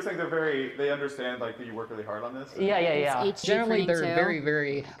 So, but you were saying they understand, like, that you work really hard on this? Yeah. Generally, they're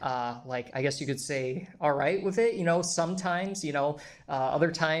very, like, I guess you could say, all right with it. You know, sometimes, you know,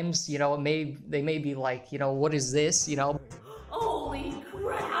 other times, you know, they may be like, you know, what is this? You know. Holy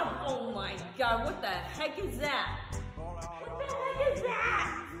crap! Oh my god, what the heck is that? What the heck is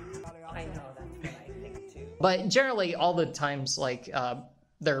that? I know that's what I think too. But generally, all the times, like,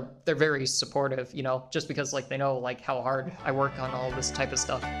 they're very supportive, you know, just because, like, they know, like, how hard I work on all this type of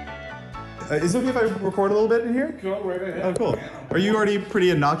stuff. Is it okay if I record a little bit in here? Go right ahead. Oh, cool. Are you already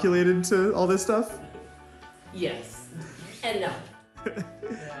pretty inoculated to all this stuff? Yes. And no.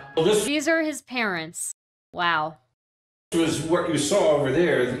 These are his parents. Wow. Was what you saw over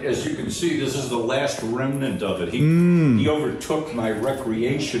there. As you can see, this is the last remnant of it. He overtook my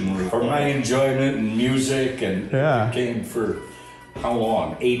recreation room for my enjoyment and music, and it came for how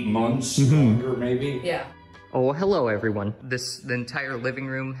long? 8 months, longer maybe? Yeah. Oh, hello everyone. The entire living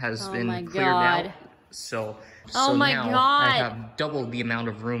room has been cleared out. So now I have double the amount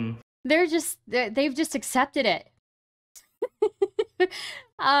of room. They've just accepted it.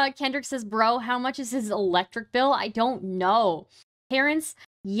 Kendrick says, bro, how much is his electric bill? I don't know. Parents,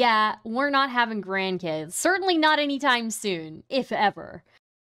 yeah, we're not having grandkids. Certainly not anytime soon, if ever.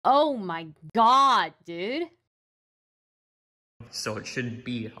 Oh my god, dude. So it should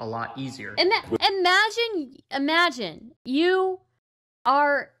be a lot easier. Imagine you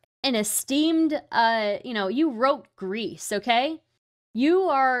are an esteemed, you wrote Grease, okay? You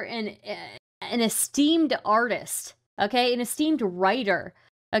are an esteemed artist, okay? An esteemed writer,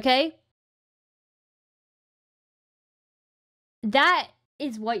 okay? That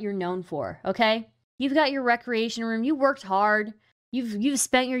is what you're known for, okay? You've got your recreation room. You worked hard. You've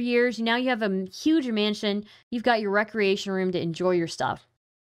spent your years. Now you have a huge mansion. You've got your recreation room to enjoy your stuff.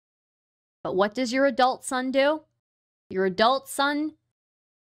 But what does your adult son do? Your adult son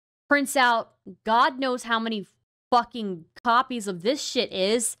prints out God knows how many fucking copies of this shit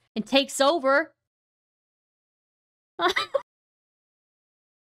is and takes over.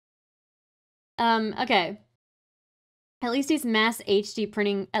 Okay. At least he's mass HD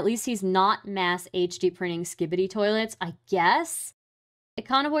printing. At least he's not mass HD printing skibbity toilets, I guess.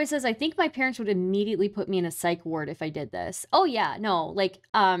 Econoboy says, I think my parents would immediately put me in a psych ward if I did this. Oh yeah, no, like,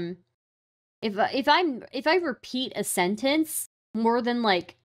 if I repeat a sentence more than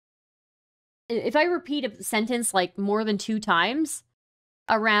like, if I repeat a sentence like more than 2 times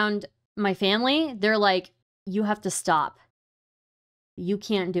around my family, they're like, you have to stop. You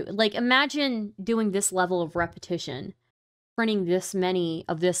can't do it. Like, imagine doing this level of repetition, printing this many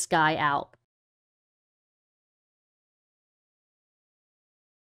of this guy out.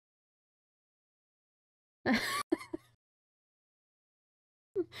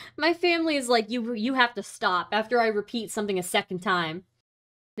 My family is like, you have to stop after I repeat something a second time.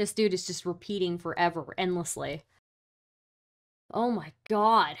 This dude is just repeating forever, endlessly. Oh my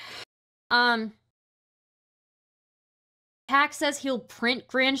god. Pack says he'll print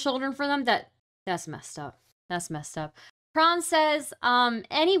grandchildren for them. That's messed up. That's messed up. Prawn says,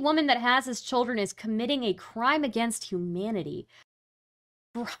 any woman that has his children is committing a crime against humanity.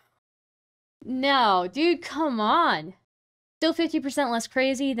 No, dude, come on. Still 50% less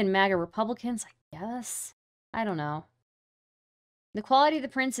crazy than MAGA Republicans, I guess. I don't know. The quality of the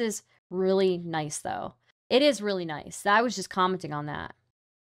prints is really nice, though. It is really nice. I was just commenting on that.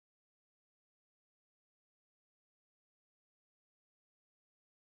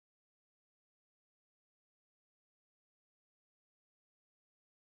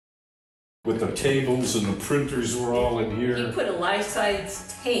 With the tables and the printers were all in here. He put a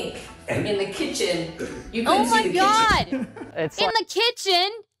life-size tank in the kitchen. You Oh couldn't my see the god! kitchen. It's in the kitchen?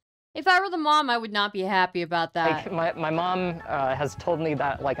 If I were the mom, I would not be happy about that. Like, my mom has told me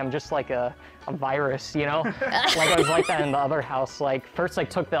that, like, I'm just like a virus, you know? Like, I was like that in the other house. Like, first I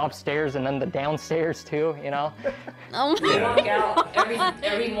took the upstairs and then the downstairs, too, you know? Oh my You walk out,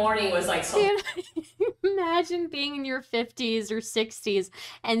 every morning was like something. Dude, imagine being in your 50s or 60s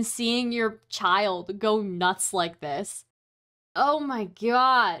and seeing your child go nuts like this. Oh my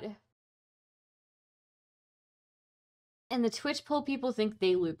god. And the Twitch poll people think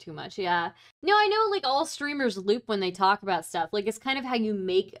they loop too much. Yeah. No, I know, like, all streamers loop when they talk about stuff. Like, it's kind of how you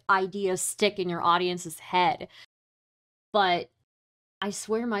make ideas stick in your audience's head. But I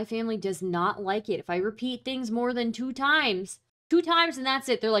swear my family does not like it. If I repeat things more than 2 times and that's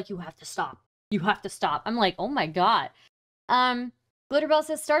it, they're like, you have to stop. You have to stop. I'm like, oh my god. Glitterbell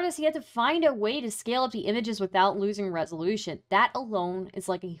says, Stardust, he had to find a way to scale up the images without losing resolution. That alone is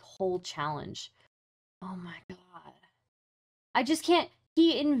like a whole challenge. Oh my god. I just can't.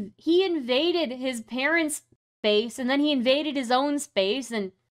 He invaded his parents' space, and then he invaded his own space,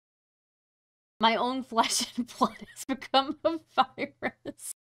 and my own flesh and blood has become a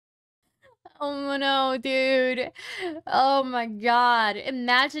virus. Oh no, dude. Oh my god.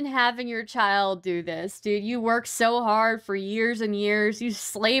 Imagine having your child do this, dude. You work so hard for years and years. You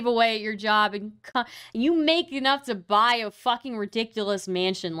slave away at your job, and you make enough to buy a fucking ridiculous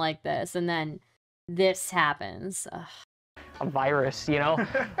mansion like this, and then this happens. Ugh. A virus, you know?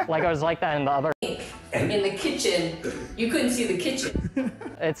 Like, I was like that in the other... In the kitchen, you couldn't see the kitchen.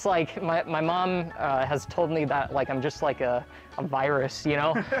 It's like, my mom has told me that, like, I'm just like a virus, you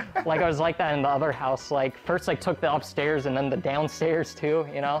know? Like, I was like that in the other house. Like, first I took the upstairs and then the downstairs, too,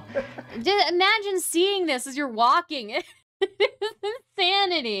 you know? Imagine seeing this as you're walking. It's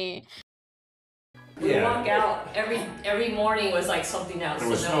insanity. We walk out, every morning was like something else. There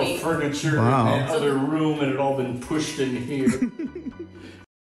was no furniture in that other room, and it had all been pushed in here.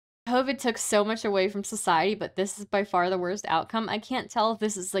 COVID took so much away from society, but this is by far the worst outcome. I can't tell if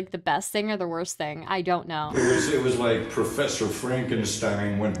this is like the best thing or the worst thing. I don't know. It was like Professor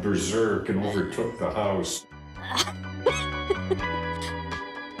Frankenstein went berserk and overtook the house.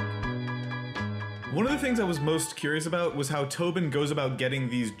 One of the things I was most curious about was how Tobin goes about getting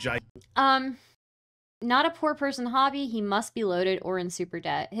these giant... Not a poor person hobby. He must be loaded or in super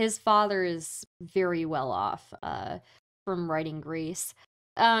debt. His father is very well off from writing Grease.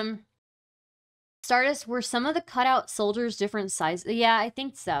 Stardust, were some of the cutout soldiers different sizes? Yeah, I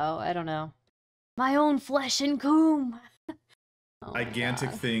think so. I don't know. My own flesh and comb. Oh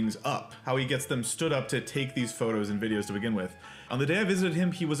gigantic things up. How he gets them stood up to take these photos and videos to begin with. On the day I visited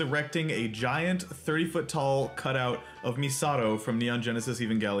him, he was erecting a giant 30-foot tall cutout of Misato from Neon Genesis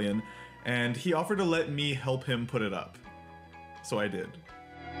Evangelion, and he offered to let me help him put it up. So I did.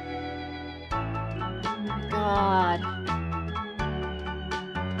 God.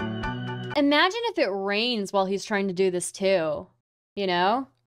 Imagine if it rains while he's trying to do this too, you know?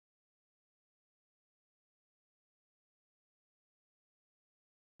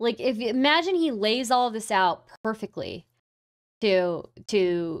 Like, imagine he lays all of this out perfectly to,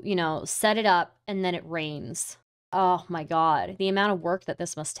 you know, set it up and then it rains. Oh my god, the amount of work that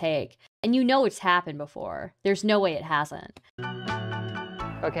this must take. And you know it's happened before. There's no way it hasn't.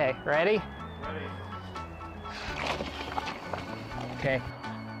 Okay, ready? Ready. Okay.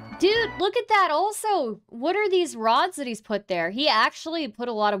 Dude, look at that also. What are these rods that he's put there? He actually put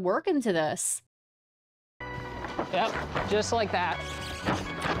a lot of work into this. Yep, just like that.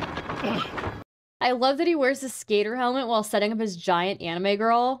 I love that he wears a skater helmet while setting up his giant anime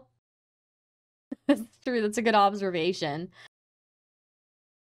girl. That's true, that's a good observation.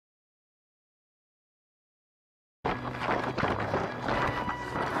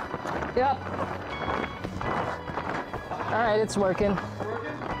 Yep. Alright, it's working.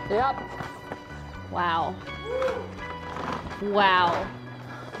 Yep. Wow. Wow.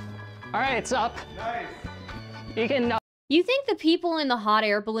 Alright, it's up. Nice. You can... You think the people in the hot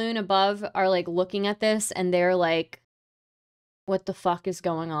air balloon above are, like, looking at this and they're like, what the fuck is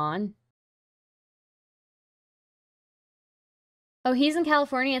going on? Oh, he's in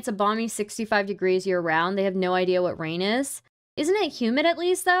California. It's a balmy 65 degrees year-round. They have no idea what rain is. Isn't it humid at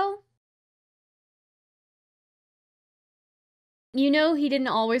least, though? You know he didn't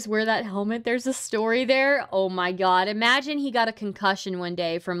always wear that helmet. There's a story there. Oh my god. Imagine he got a concussion one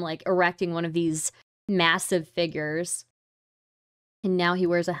day from, like, erecting one of these massive figures. And now he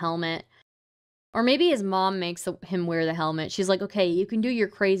wears a helmet. Or maybe his mom makes him wear the helmet. She's like, okay, you can do your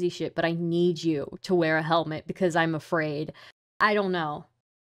crazy shit, but I need you to wear a helmet because I'm afraid. I don't know.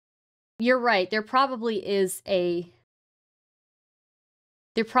 You're right. There probably is a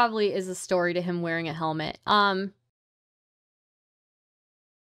story to him wearing a helmet.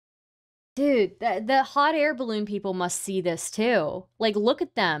 Dude, the hot air balloon people must see this too. Like, look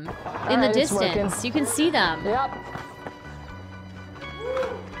at them in the distance. You can see them. Yep.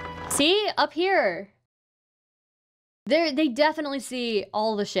 See? Up here. They definitely see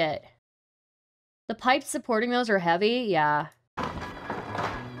all the shit. The pipes supporting those are heavy. Yeah. All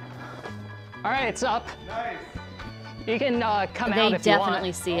right, it's up. Nice. You can come out They if you want.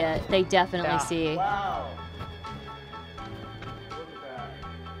 definitely see it. They definitely see. Wow.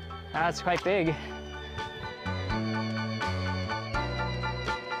 That's quite big.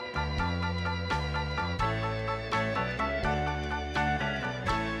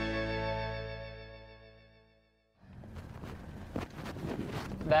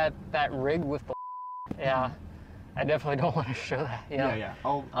 That rig with the yeah, I definitely don't want to show that. Yeah.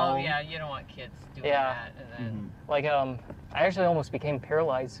 Oh yeah, you don't want kids doing that. And then Like I actually almost became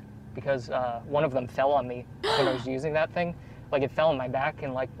paralyzed because one of them fell on me when I was using that thing. Like it fell on my back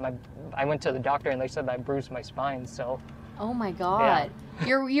and like I went to the doctor and they said that I bruised my spine. So. Oh my god.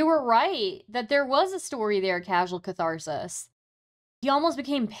 You were right that there was a story there, Casual Catharsis. He almost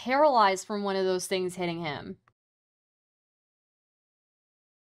became paralyzed from one of those things hitting him.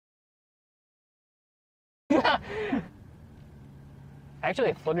 Actually,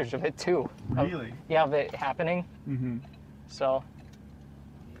 have footage of it too. Really? Yeah, of it happening. Mm-hmm. So.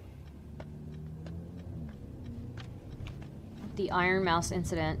 The Iron Mouse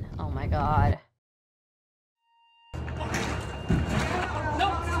incident. Oh my god.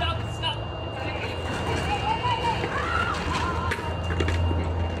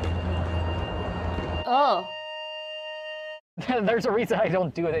 Oh. There's a reason I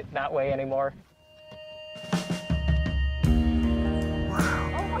don't do it that way anymore.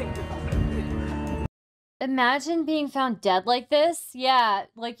 Imagine being found dead like this. Yeah,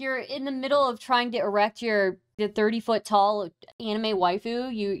 like you're in the middle of trying to erect the 30-foot tall anime waifu.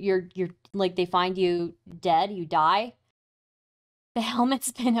 You're like they find you dead, you die. The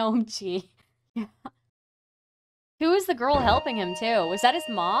helmet's been OMG. Who is the girl helping him too? Was that his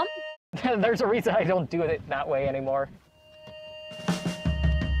mom? There's a reason I don't do it that way anymore.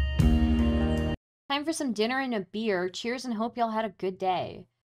 Time for some dinner and a beer. Cheers and hope y'all had a good day.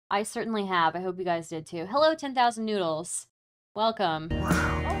 I certainly have. I hope you guys did too. Hello, 10,000 Noodles. Welcome.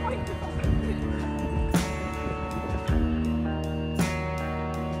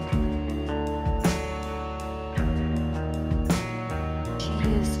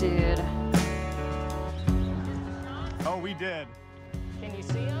 Jeez, dude. Oh, we did. Can you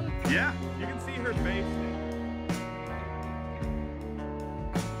see him? Yeah, you can see her face.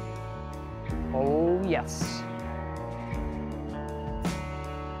 Oh, yes.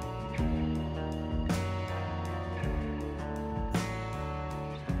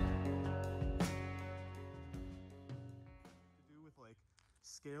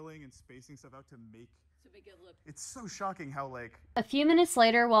 Scaling and spacing stuff out to make it look. It's so shocking how like A few minutes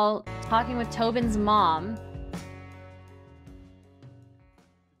later, while talking with Tobin's mom,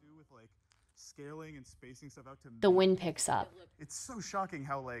 scaling and spacing stuff out to the wind picks up. It's so shocking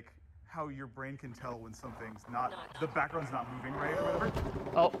how your brain can tell when something's not the background's not moving right or whatever.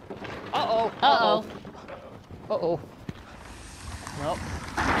 Oh. Uh-oh. Uh-oh. Uh-oh. Well.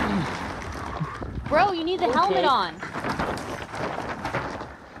 Bro, you need the helmet on.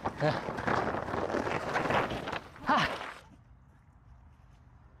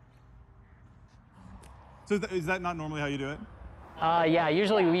 So is that not normally how you do it? Yeah,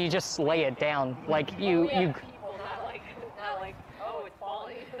 usually we just lay it down. Like you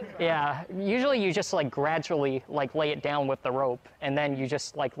Yeah, usually you just like gradually like lay it down with the rope and then you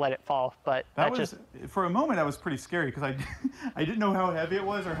just like let it fall. But that was for a moment that was pretty scary because I I didn't know how heavy it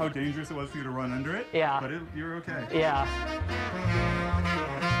was or how dangerous it was for you to run under it. Yeah. But you were okay. Yeah.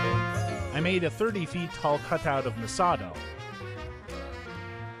 I made a 30 feet tall cutout of Misato.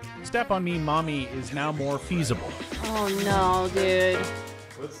 Step on Me Mommy is now more feasible. Oh no, dude.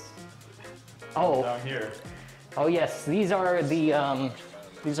 What's down here? Oh yes, these are the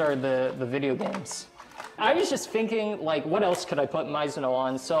video games. I was just thinking like what else could I put Mizuno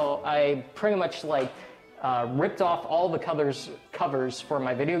on? So I pretty much like ripped off all the covers for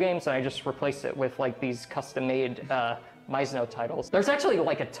my video games and I just replaced it with like these custom made Mizuno titles. There's actually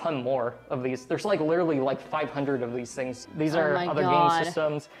like a ton more of these. There's like literally like 500 of these things. These are other game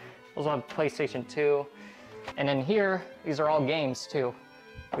systems. Also have PlayStation 2. And then here, these are all games too.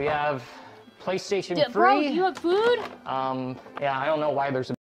 We have PlayStation 3. Bro, you have food? Yeah, I don't know why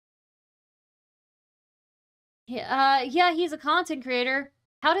there's a... Yeah, he's a content creator.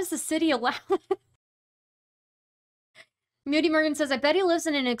 How does the city allow it? Moody Morgan says, I bet he lives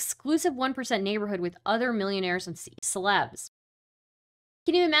in an exclusive 1% neighborhood with other millionaires and celebs.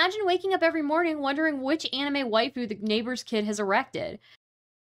 Can you imagine waking up every morning wondering which anime waifu the neighbor's kid has erected?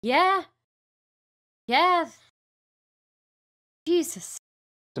 Yeah. Yeah. Jesus.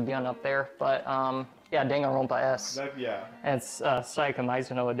 To be on up there, but yeah, Danganronpa S. Yeah. And it's Sayaka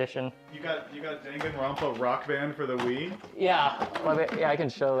Mizuno edition. You got Danganronpa Rock Band for the Wii? Yeah, yeah, I can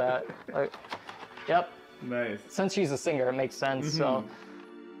show that. Like, yep. Nice. Since she's a singer, it makes sense. So.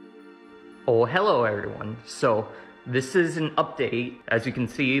 Oh, hello everyone. So this is an update. As you can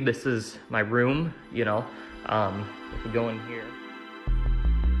see, this is my room. You know, if we go in here.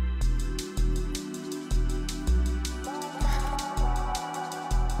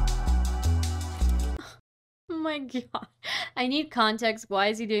 Oh my god. I need context. Why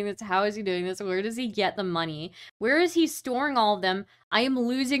is he doing this? How is he doing this? Where does he get the money? Where is he storing all of them? I am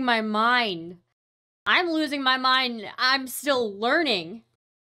losing my mind. I'm losing my mind. I'm still learning.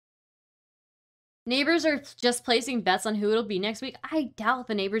 Neighbors are just placing bets on who it'll be next week. I doubt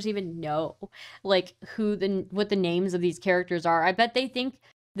the neighbors even know, like, what the names of these characters are. I bet they think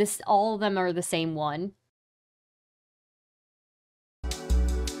all of them are the same one.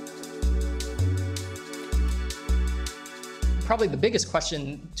 Probably the biggest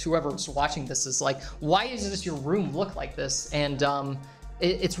question to whoever's watching this is like, why does your room look like this? And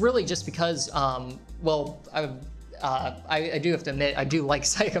it's really just because, well, I do have to admit, I do like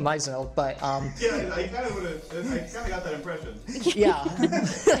Sayaka Mizuno, but yeah, I kind of got that impression. Yeah.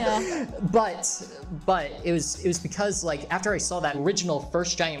 Yeah. But it was because, like, after I saw that original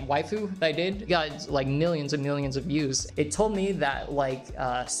first giant waifu that I did, got like millions and millions of views. It told me that, like,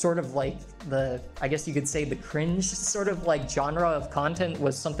 sort of like I guess you could say the cringe sort of like genre of content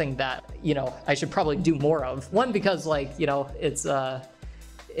was something that, you know, I should probably do more of. One, because, like, you know, it's a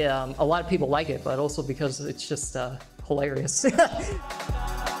lot of people like it, but also because it's just hilarious.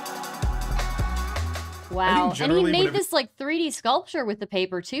 Wow, and he made this like 3D sculpture with the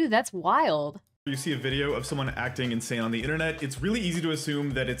paper too. That's wild. You see a video of someone acting insane on the internet, it's really easy to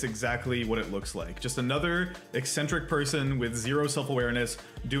assume that it's exactly what it looks like. Just another eccentric person with zero self-awareness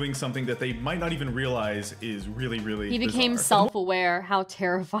doing something that they might not even realize is really, really He became self-aware. How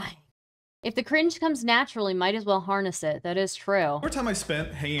terrifying. If the cringe comes naturally, might as well harness it. That is true. The more time I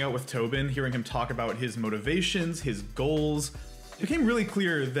spent hanging out with Tobin, hearing him talk about his motivations, his goals, it became really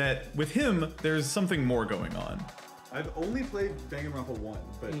clear that with him, there's something more going on. I've only played Danganronpa 1,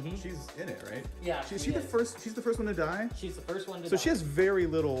 but she's in it, right? Yeah. She's the first one to die? She's the first one to die. So she has very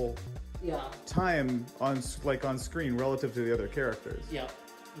little yeah. time on screen relative to the other characters. Yeah.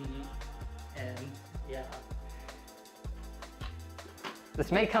 And yeah.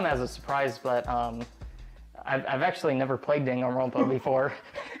 This may come as a surprise, but I've actually never played Danganronpa before.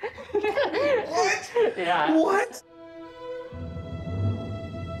 What? Yeah. What?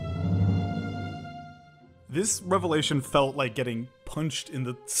 This revelation felt like getting punched in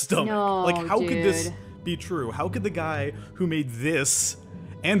the stomach. No, like, how dude. could this be true? How could the guy who made this,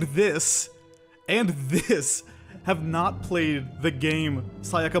 and this, and this have not played the game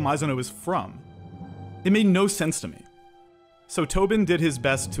Sayaka Mizuno is from? It made no sense to me. So Tobin did his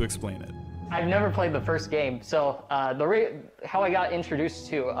best to explain it. I've never played the first game, so how I got introduced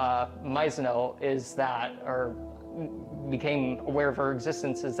to Mizuno is that, or became aware of her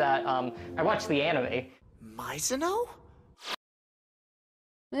existence, is that I watched the anime. Mizuno?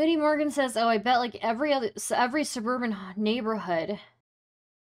 Moody Morgan says, oh, I bet like every suburban neighborhood,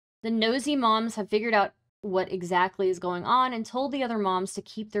 the nosy moms have figured out what exactly is going on and told the other moms to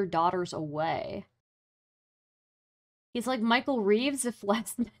keep their daughters away. He's like Michael Reeves, if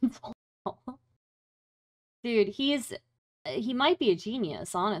less mental. Dude, he might be a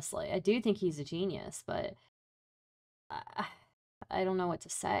genius, honestly. I do think he's a genius, but I don't know what to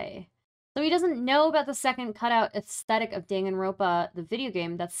say. So he doesn't know about the second cutout aesthetic of Danganronpa, the video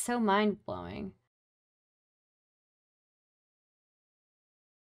game. That's so mind-blowing.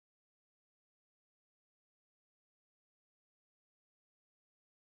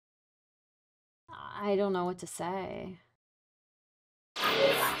 I don't know what to say.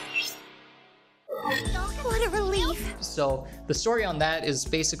 What a relief. So the story on that is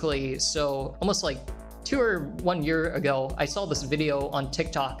basically, so almost like 2 or 1 year ago, I saw this video on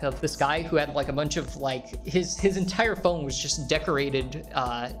TikTok of this guy who had like a bunch of like, his entire phone was just decorated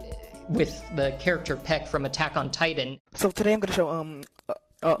with the character Peck from Attack on Titan. So today I'm gonna show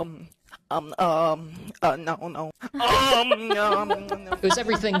no. It was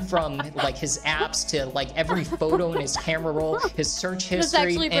everything from like his apps to like every photo in his camera roll, his search history. That's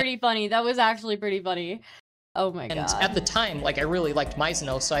actually pretty funny. That was actually pretty funny. Oh my god. And at the time, like, I really liked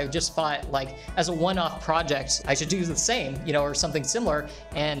Mizuno, so I just thought, like, as a one-off project, I should do the same, you know, or something similar.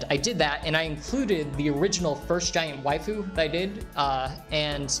 And I did that, and I included the original first giant waifu that I did.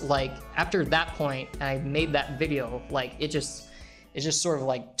 And like, after that point, I made that video, like, it just sort of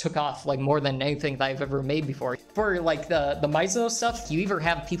like took off like more than anything that I've ever made before. For like the Mizuno stuff, you either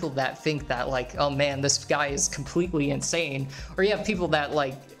have people that think that like, oh man, this guy is completely insane, or you have people that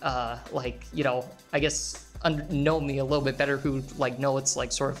like, you know, I guess know me a little bit better, who like know it's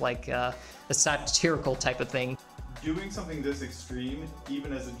like sort of like a satirical type of thing. Doing something this extreme,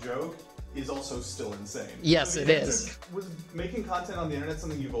 even as a joke, is also still insane. Yes, it is. Was making content on the internet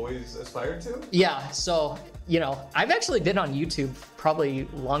something you've always aspired to? Yeah, so, you know, I've actually been on YouTube probably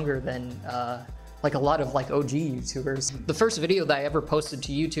longer than like a lot of like OG YouTubers. The first video that I ever posted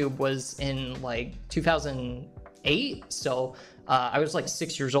to YouTube was in like 2008, so I was like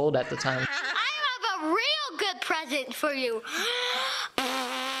 6 years old at the time. I have a real good present for you.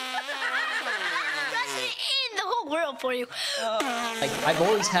 World for you. Like, I've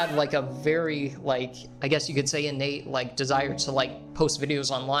always had like a very, like, I guess you could say innate like desire to like post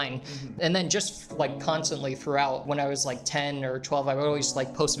videos online. And then just like constantly throughout, when I was like 10 or 12, I would always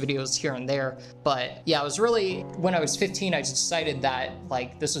like post videos here and there. But yeah, it was really when I was 15, I just decided that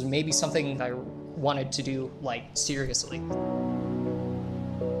like this was maybe something I wanted to do like seriously.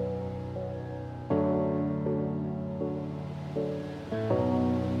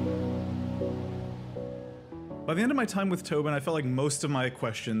 By the end of my time with Tobin, I felt like most of my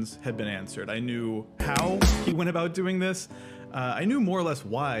questions had been answered. I knew how he went about doing this. I knew more or less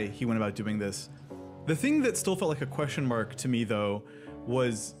why he went about doing this. The thing that still felt like a question mark to me, though,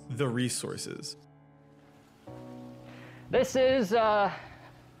 was the resources. This is, yeah,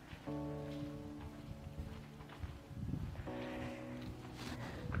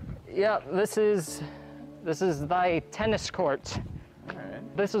 this is thy tennis court.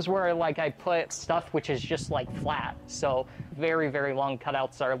 This is where like I put stuff which is just like flat. So very, very long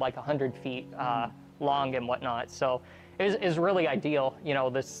cutouts are like 100 feet long and whatnot. So it is really ideal, you know,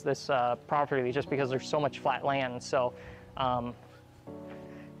 this property, just because there's so much flat land. So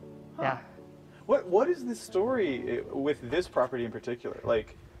yeah. What is the story with this property in particular?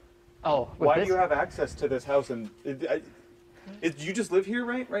 Like, why do you have access to this house? And you just live here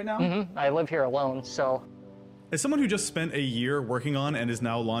right now? Mm-hmm. I live here alone, so. As someone who just spent a year working on and is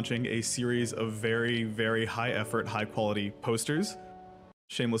now launching a series of very, very high effort, high quality posters,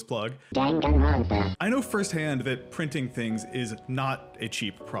 shameless plug, I know firsthand that printing things is not a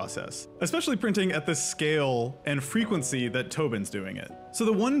cheap process, especially printing at the scale and frequency that Tobin's doing it. So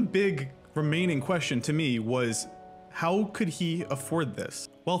the one big remaining question to me was, how could he afford this?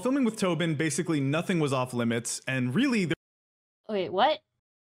 While filming with Tobin, basically nothing was off limits, and really Wait, what?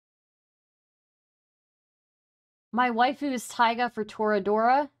 My waifu is Taiga for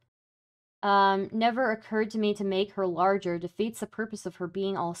Toradora. Never occurred to me to make her larger. Defeats the purpose of her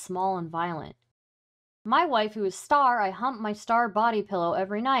being all small and violent. My waifu is Star. I hump my Star body pillow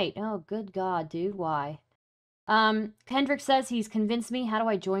every night. Oh, good God, dude, why? Kendrick says he's convinced me. How do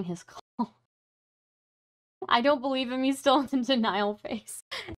I join his call? I don't believe him. He's still in denial face.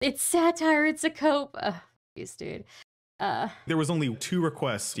 It's satire. It's a cope. Jeez, dude. There was only 2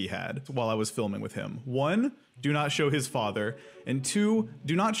 requests he had while I was filming with him. 1, do not show his father, and 2,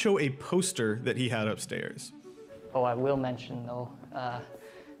 do not show a poster that he had upstairs. Oh, I will mention though,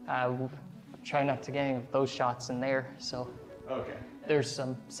 I will try not to get any of those shots in there, so. Okay. There's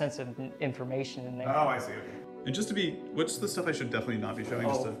some sensitive information in there. Oh, I see, okay. And just to be, what's the stuff I should definitely not be showing,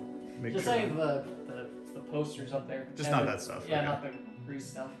 just to make sure? Just like the posters up there. Just not that stuff. Yeah, okay. Not the grease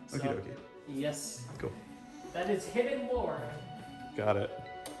stuff. Okie dokie. Yes. Cool. That is hidden lore. Got it.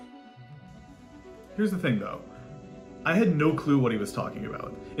 Here's the thing though. I had no clue what he was talking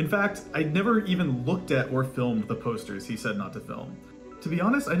about. In fact, I'd never even looked at or filmed the posters he said not to film. To be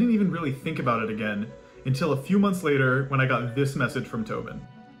honest, I didn't even really think about it again until a few months later when I got this message from Tobin.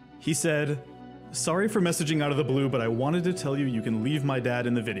 He said, "Sorry for messaging out of the blue, but I wanted to tell you you can leave my dad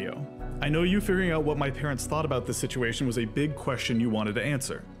in the video. I know you figuring out what my parents thought about this situation was a big question you wanted to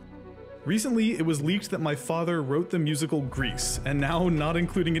answer. Recently, it was leaked that my father wrote the musical Grease, and now not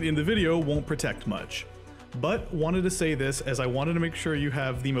including it in the video won't protect much. But wanted to say this as I wanted to make sure you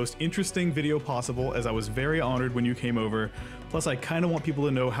have the most interesting video possible, as I was very honored when you came over, plus I kinda want people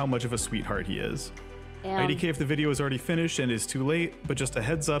to know how much of a sweetheart he is. IDK if the video is already finished and is too late, but just a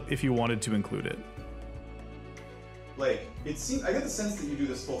heads up if you wanted to include it." Like, it seems, I get the sense that you do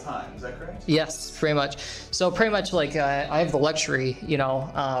this full time, is that correct? Yes, pretty much. So pretty much like I have the luxury, you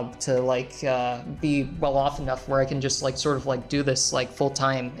know, to like be well off enough where I can just like sort of like do this like full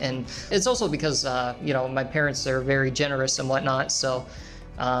time. And it's also because, you know, my parents are very generous and whatnot. So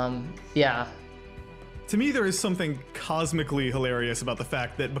yeah. To me, there is something cosmically hilarious about the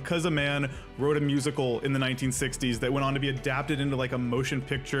fact that because a man wrote a musical in the 1960s that went on to be adapted into like a motion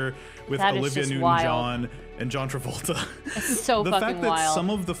picture with Olivia Newton-John and John Travolta, it's so the fucking fact that wild. some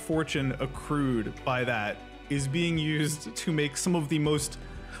of the fortune accrued by that is being used to make some of the most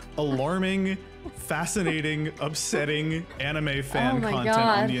alarming, fascinating, upsetting anime fan content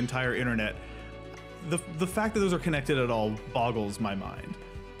on the entire internet. The fact that those are connected at all boggles my mind.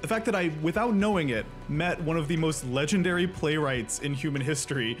 The fact that I, without knowing it, met one of the most legendary playwrights in human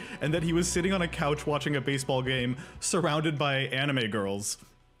history, and that he was sitting on a couch watching a baseball game surrounded by anime girls.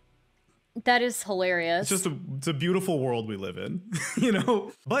 That is hilarious. It's a beautiful world we live in, you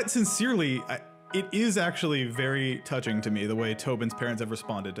know? But sincerely, it is actually very touching to me the way Tobin's parents have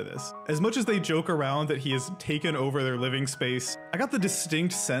responded to this. As much as they joke around that he has taken over their living space, I got the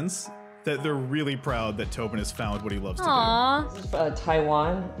distinct sense that they're really proud that Tobin has found what he loves to do. This is a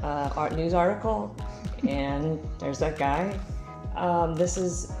Taiwan art news article, and there's that guy. This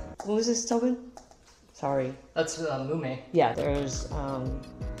is, who is this, Tobin? Sorry. That's Mume. Yeah, there's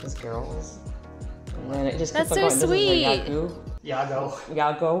this girl's, and then it just keeps That's on so going. sweet. This is a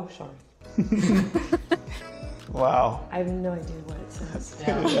Yago, sorry. Wow. I have no idea what it says.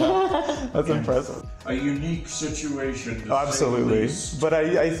 Yeah. That's impressive. A unique situation. Oh, absolutely. But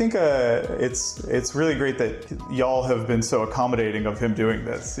I think it's really great that y'all have been so accommodating of him doing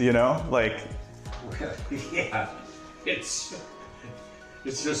this, you know? Like, yeah, it's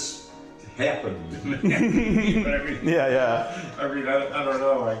just happened. You know what I mean? Yeah. I mean, I don't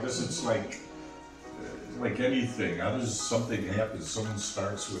know. I guess it's like anything. How does something happen? Someone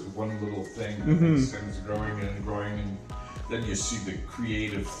starts with one little thing, and this thing's growing and growing, and then you see the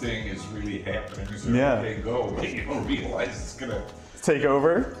creative thing is really happening. So okay, go. But you don't realize it's gonna take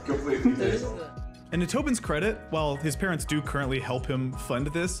over. Completely take over. And to Tobin's credit, while his parents do currently help him fund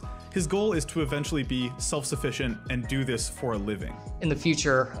this, his goal is to eventually be self-sufficient and do this for a living. In the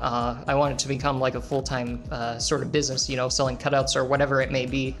future, I want it to become like a full-time sort of business, you know, selling cutouts or whatever it may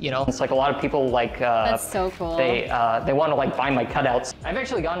be, you know. It's like a lot of people like That's so cool. They want to like buy my cutouts. I've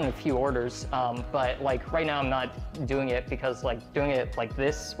actually gotten a few orders, but like right now I'm not doing it because like doing it like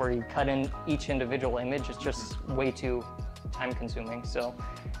this, where you cut in each individual image, is just way too time-consuming. So,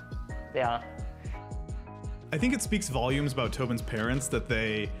 yeah. I think it speaks volumes about Tobin's parents that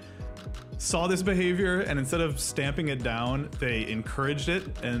they saw this behavior, and instead of stamping it down, they encouraged it,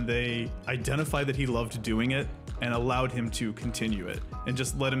 and they identified that he loved doing it and allowed him to continue it and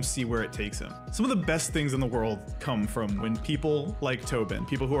just let him see where it takes him. Some of the best things in the world come from when people like Tobin,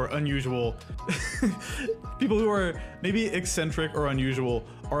 people who are unusual, people who are maybe eccentric or unusual,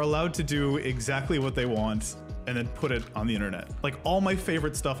 are allowed to do exactly what they want and then put it on the internet. Like, all my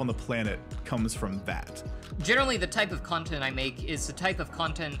favorite stuff on the planet comes from that. Generally, the type of content I make is the type of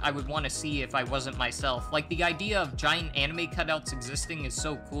content I would want to see if I wasn't myself. Like, the idea of giant anime cutouts existing is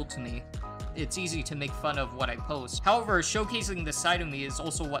so cool to me. It's easy to make fun of what I post. However, showcasing this side of me is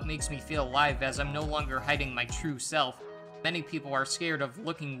also what makes me feel alive, as I'm no longer hiding my true self. Many people are scared of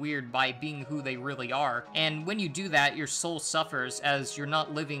looking weird by being who they really are, and when you do that, your soul suffers as you're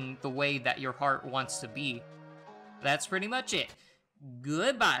not living the way that your heart wants to be. That's pretty much it.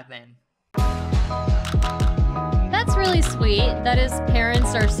 Goodbye, then. That's really sweet that his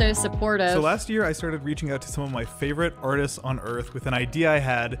parents are so supportive. So last year I started reaching out to some of my favorite artists on earth with an idea I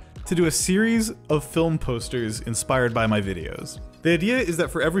had to do a series of film posters inspired by my videos. The idea is that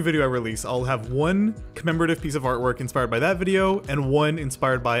for every video I release, I'll have one commemorative piece of artwork inspired by that video and one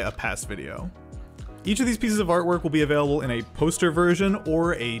inspired by a past video. Each of these pieces of artwork will be available in a poster version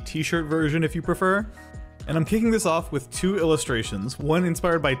or a t-shirt version if you prefer. And I'm kicking this off with two illustrations, one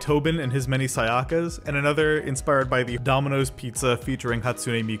inspired by Tobin and his many Sayakas, and another inspired by the Domino's Pizza featuring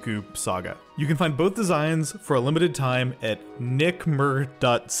Hatsune Miku saga. You can find both designs for a limited time at nickmer.ch.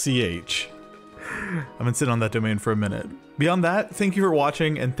 I've been sitting on that domain for a minute. Beyond that, thank you for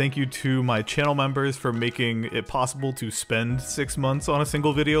watching, and thank you to my channel members for making it possible to spend 6 months on a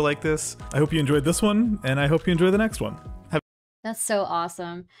single video like this. I hope you enjoyed this one, and I hope you enjoy the next one. That's so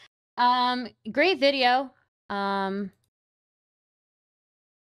awesome. Great video.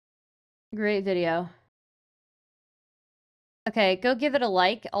 Great video. Okay, go give it a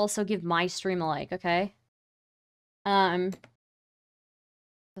like. Also give my stream a like, okay?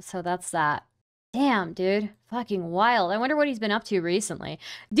 So that's that. Damn, dude. Fucking wild. I wonder what he's been up to recently.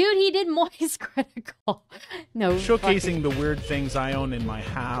 Dude, he did Moist Critical. No. Showcasing the weird things I own in my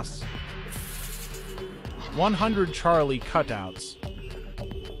house. 100 Charlie cutouts.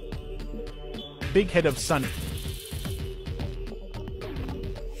 Big head of Sunny.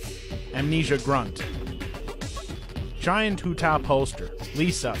 Amnesia Grunt. Giant Huta poster.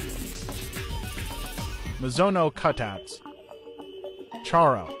 Lisa. Mizono cutouts.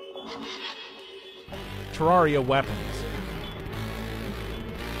 Charo. Terraria weapons.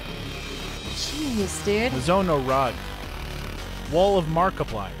 Jeez, dude. Mizono rug. Wall of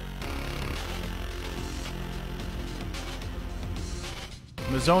Markiplier.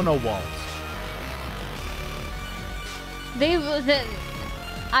 Mizono walls.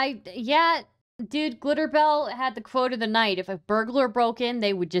 Yeah, dude, Glitterbell had the quote of the night. If a burglar broke in,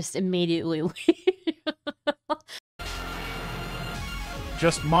 they would just immediately leave.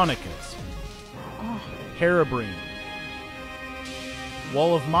 Just Monica's. Herobrine.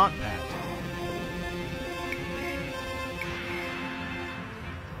 Wall of Montpad.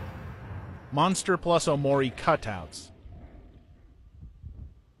 Monster plus Omori cutouts.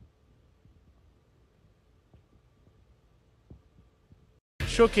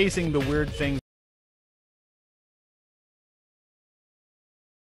 Showcasing the weird things.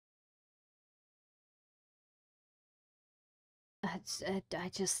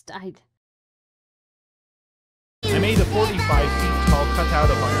 I made a 45 feet tall cutout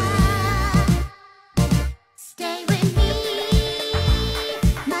of Iron Man. Stay with me.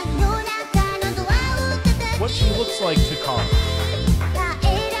 What she looks like to Carl.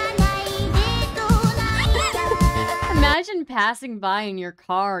 Imagine passing by in your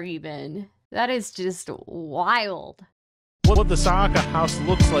car, even. That is just wild. What the Saga house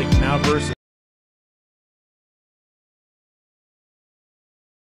looks like now versus.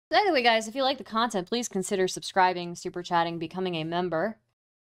 Anyway, guys, if you like the content, please consider subscribing, super chatting, becoming a member.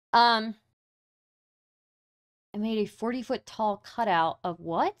 I made a 40-foot tall cutout of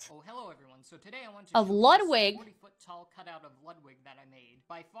what? Oh, hello everyone. So today I want to Of show Ludwig. this 40-foot tall cutout of Ludwig that I made.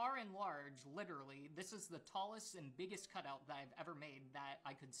 By far and large, literally, this is the tallest and biggest cutout that I've ever made that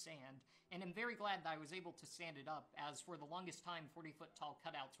I could sand. And I'm very glad that I was able to sand it up, as for the longest time, 40-foot tall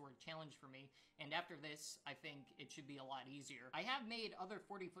cutouts were a challenge for me. And after this, I think it should be a lot easier. I have made other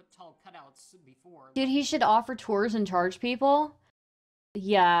 40-foot tall cutouts before. Dude, he should offer tours and charge people?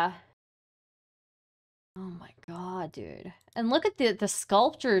 Yeah. Oh my god, dude. And look at the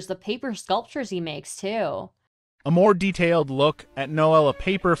sculptures, the paper sculptures he makes, too. A more detailed look at Noella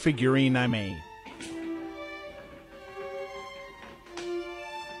paper figurine I made.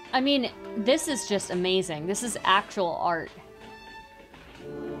 I mean, this is just amazing. This is actual art.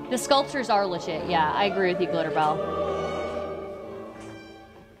 The sculptures are legit. Yeah, I agree with you, Glitterbell.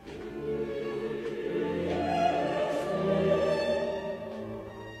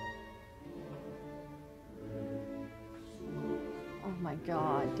 Oh my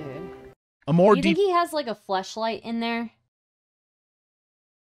god, dude. A more You think he has like a fleshlight in there?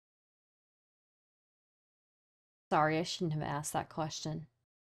 Sorry, I shouldn't have asked that question.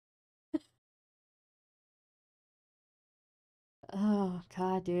 Oh,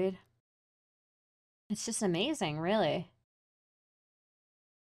 God, dude. It's just amazing, really.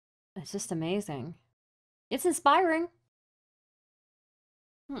 It's just amazing. It's inspiring.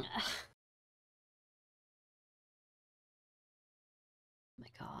 My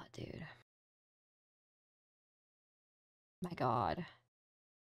God, dude. My God.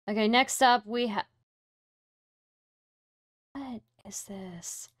 Okay, next up we have... What is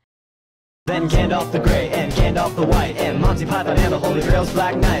this? Then Gandalf the Grey, and Gandalf the White, and Monty Python, and the Holy Grail's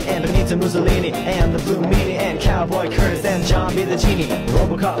Black Knight, and Benito Mussolini, and the Blue Meanie, and Cowboy Curtis, and John B. the Genie,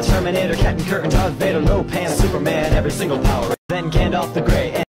 Robocop, the Terminator, Captain Kirk, and Darth Vader, Lopan, Superman, every single Power. Then Gandalf the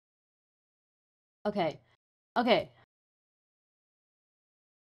Grey, and... Okay. Okay.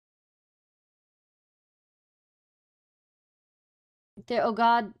 There, oh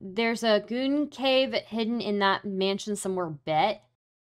god, there's a goon cave hidden in that mansion somewhere, bet.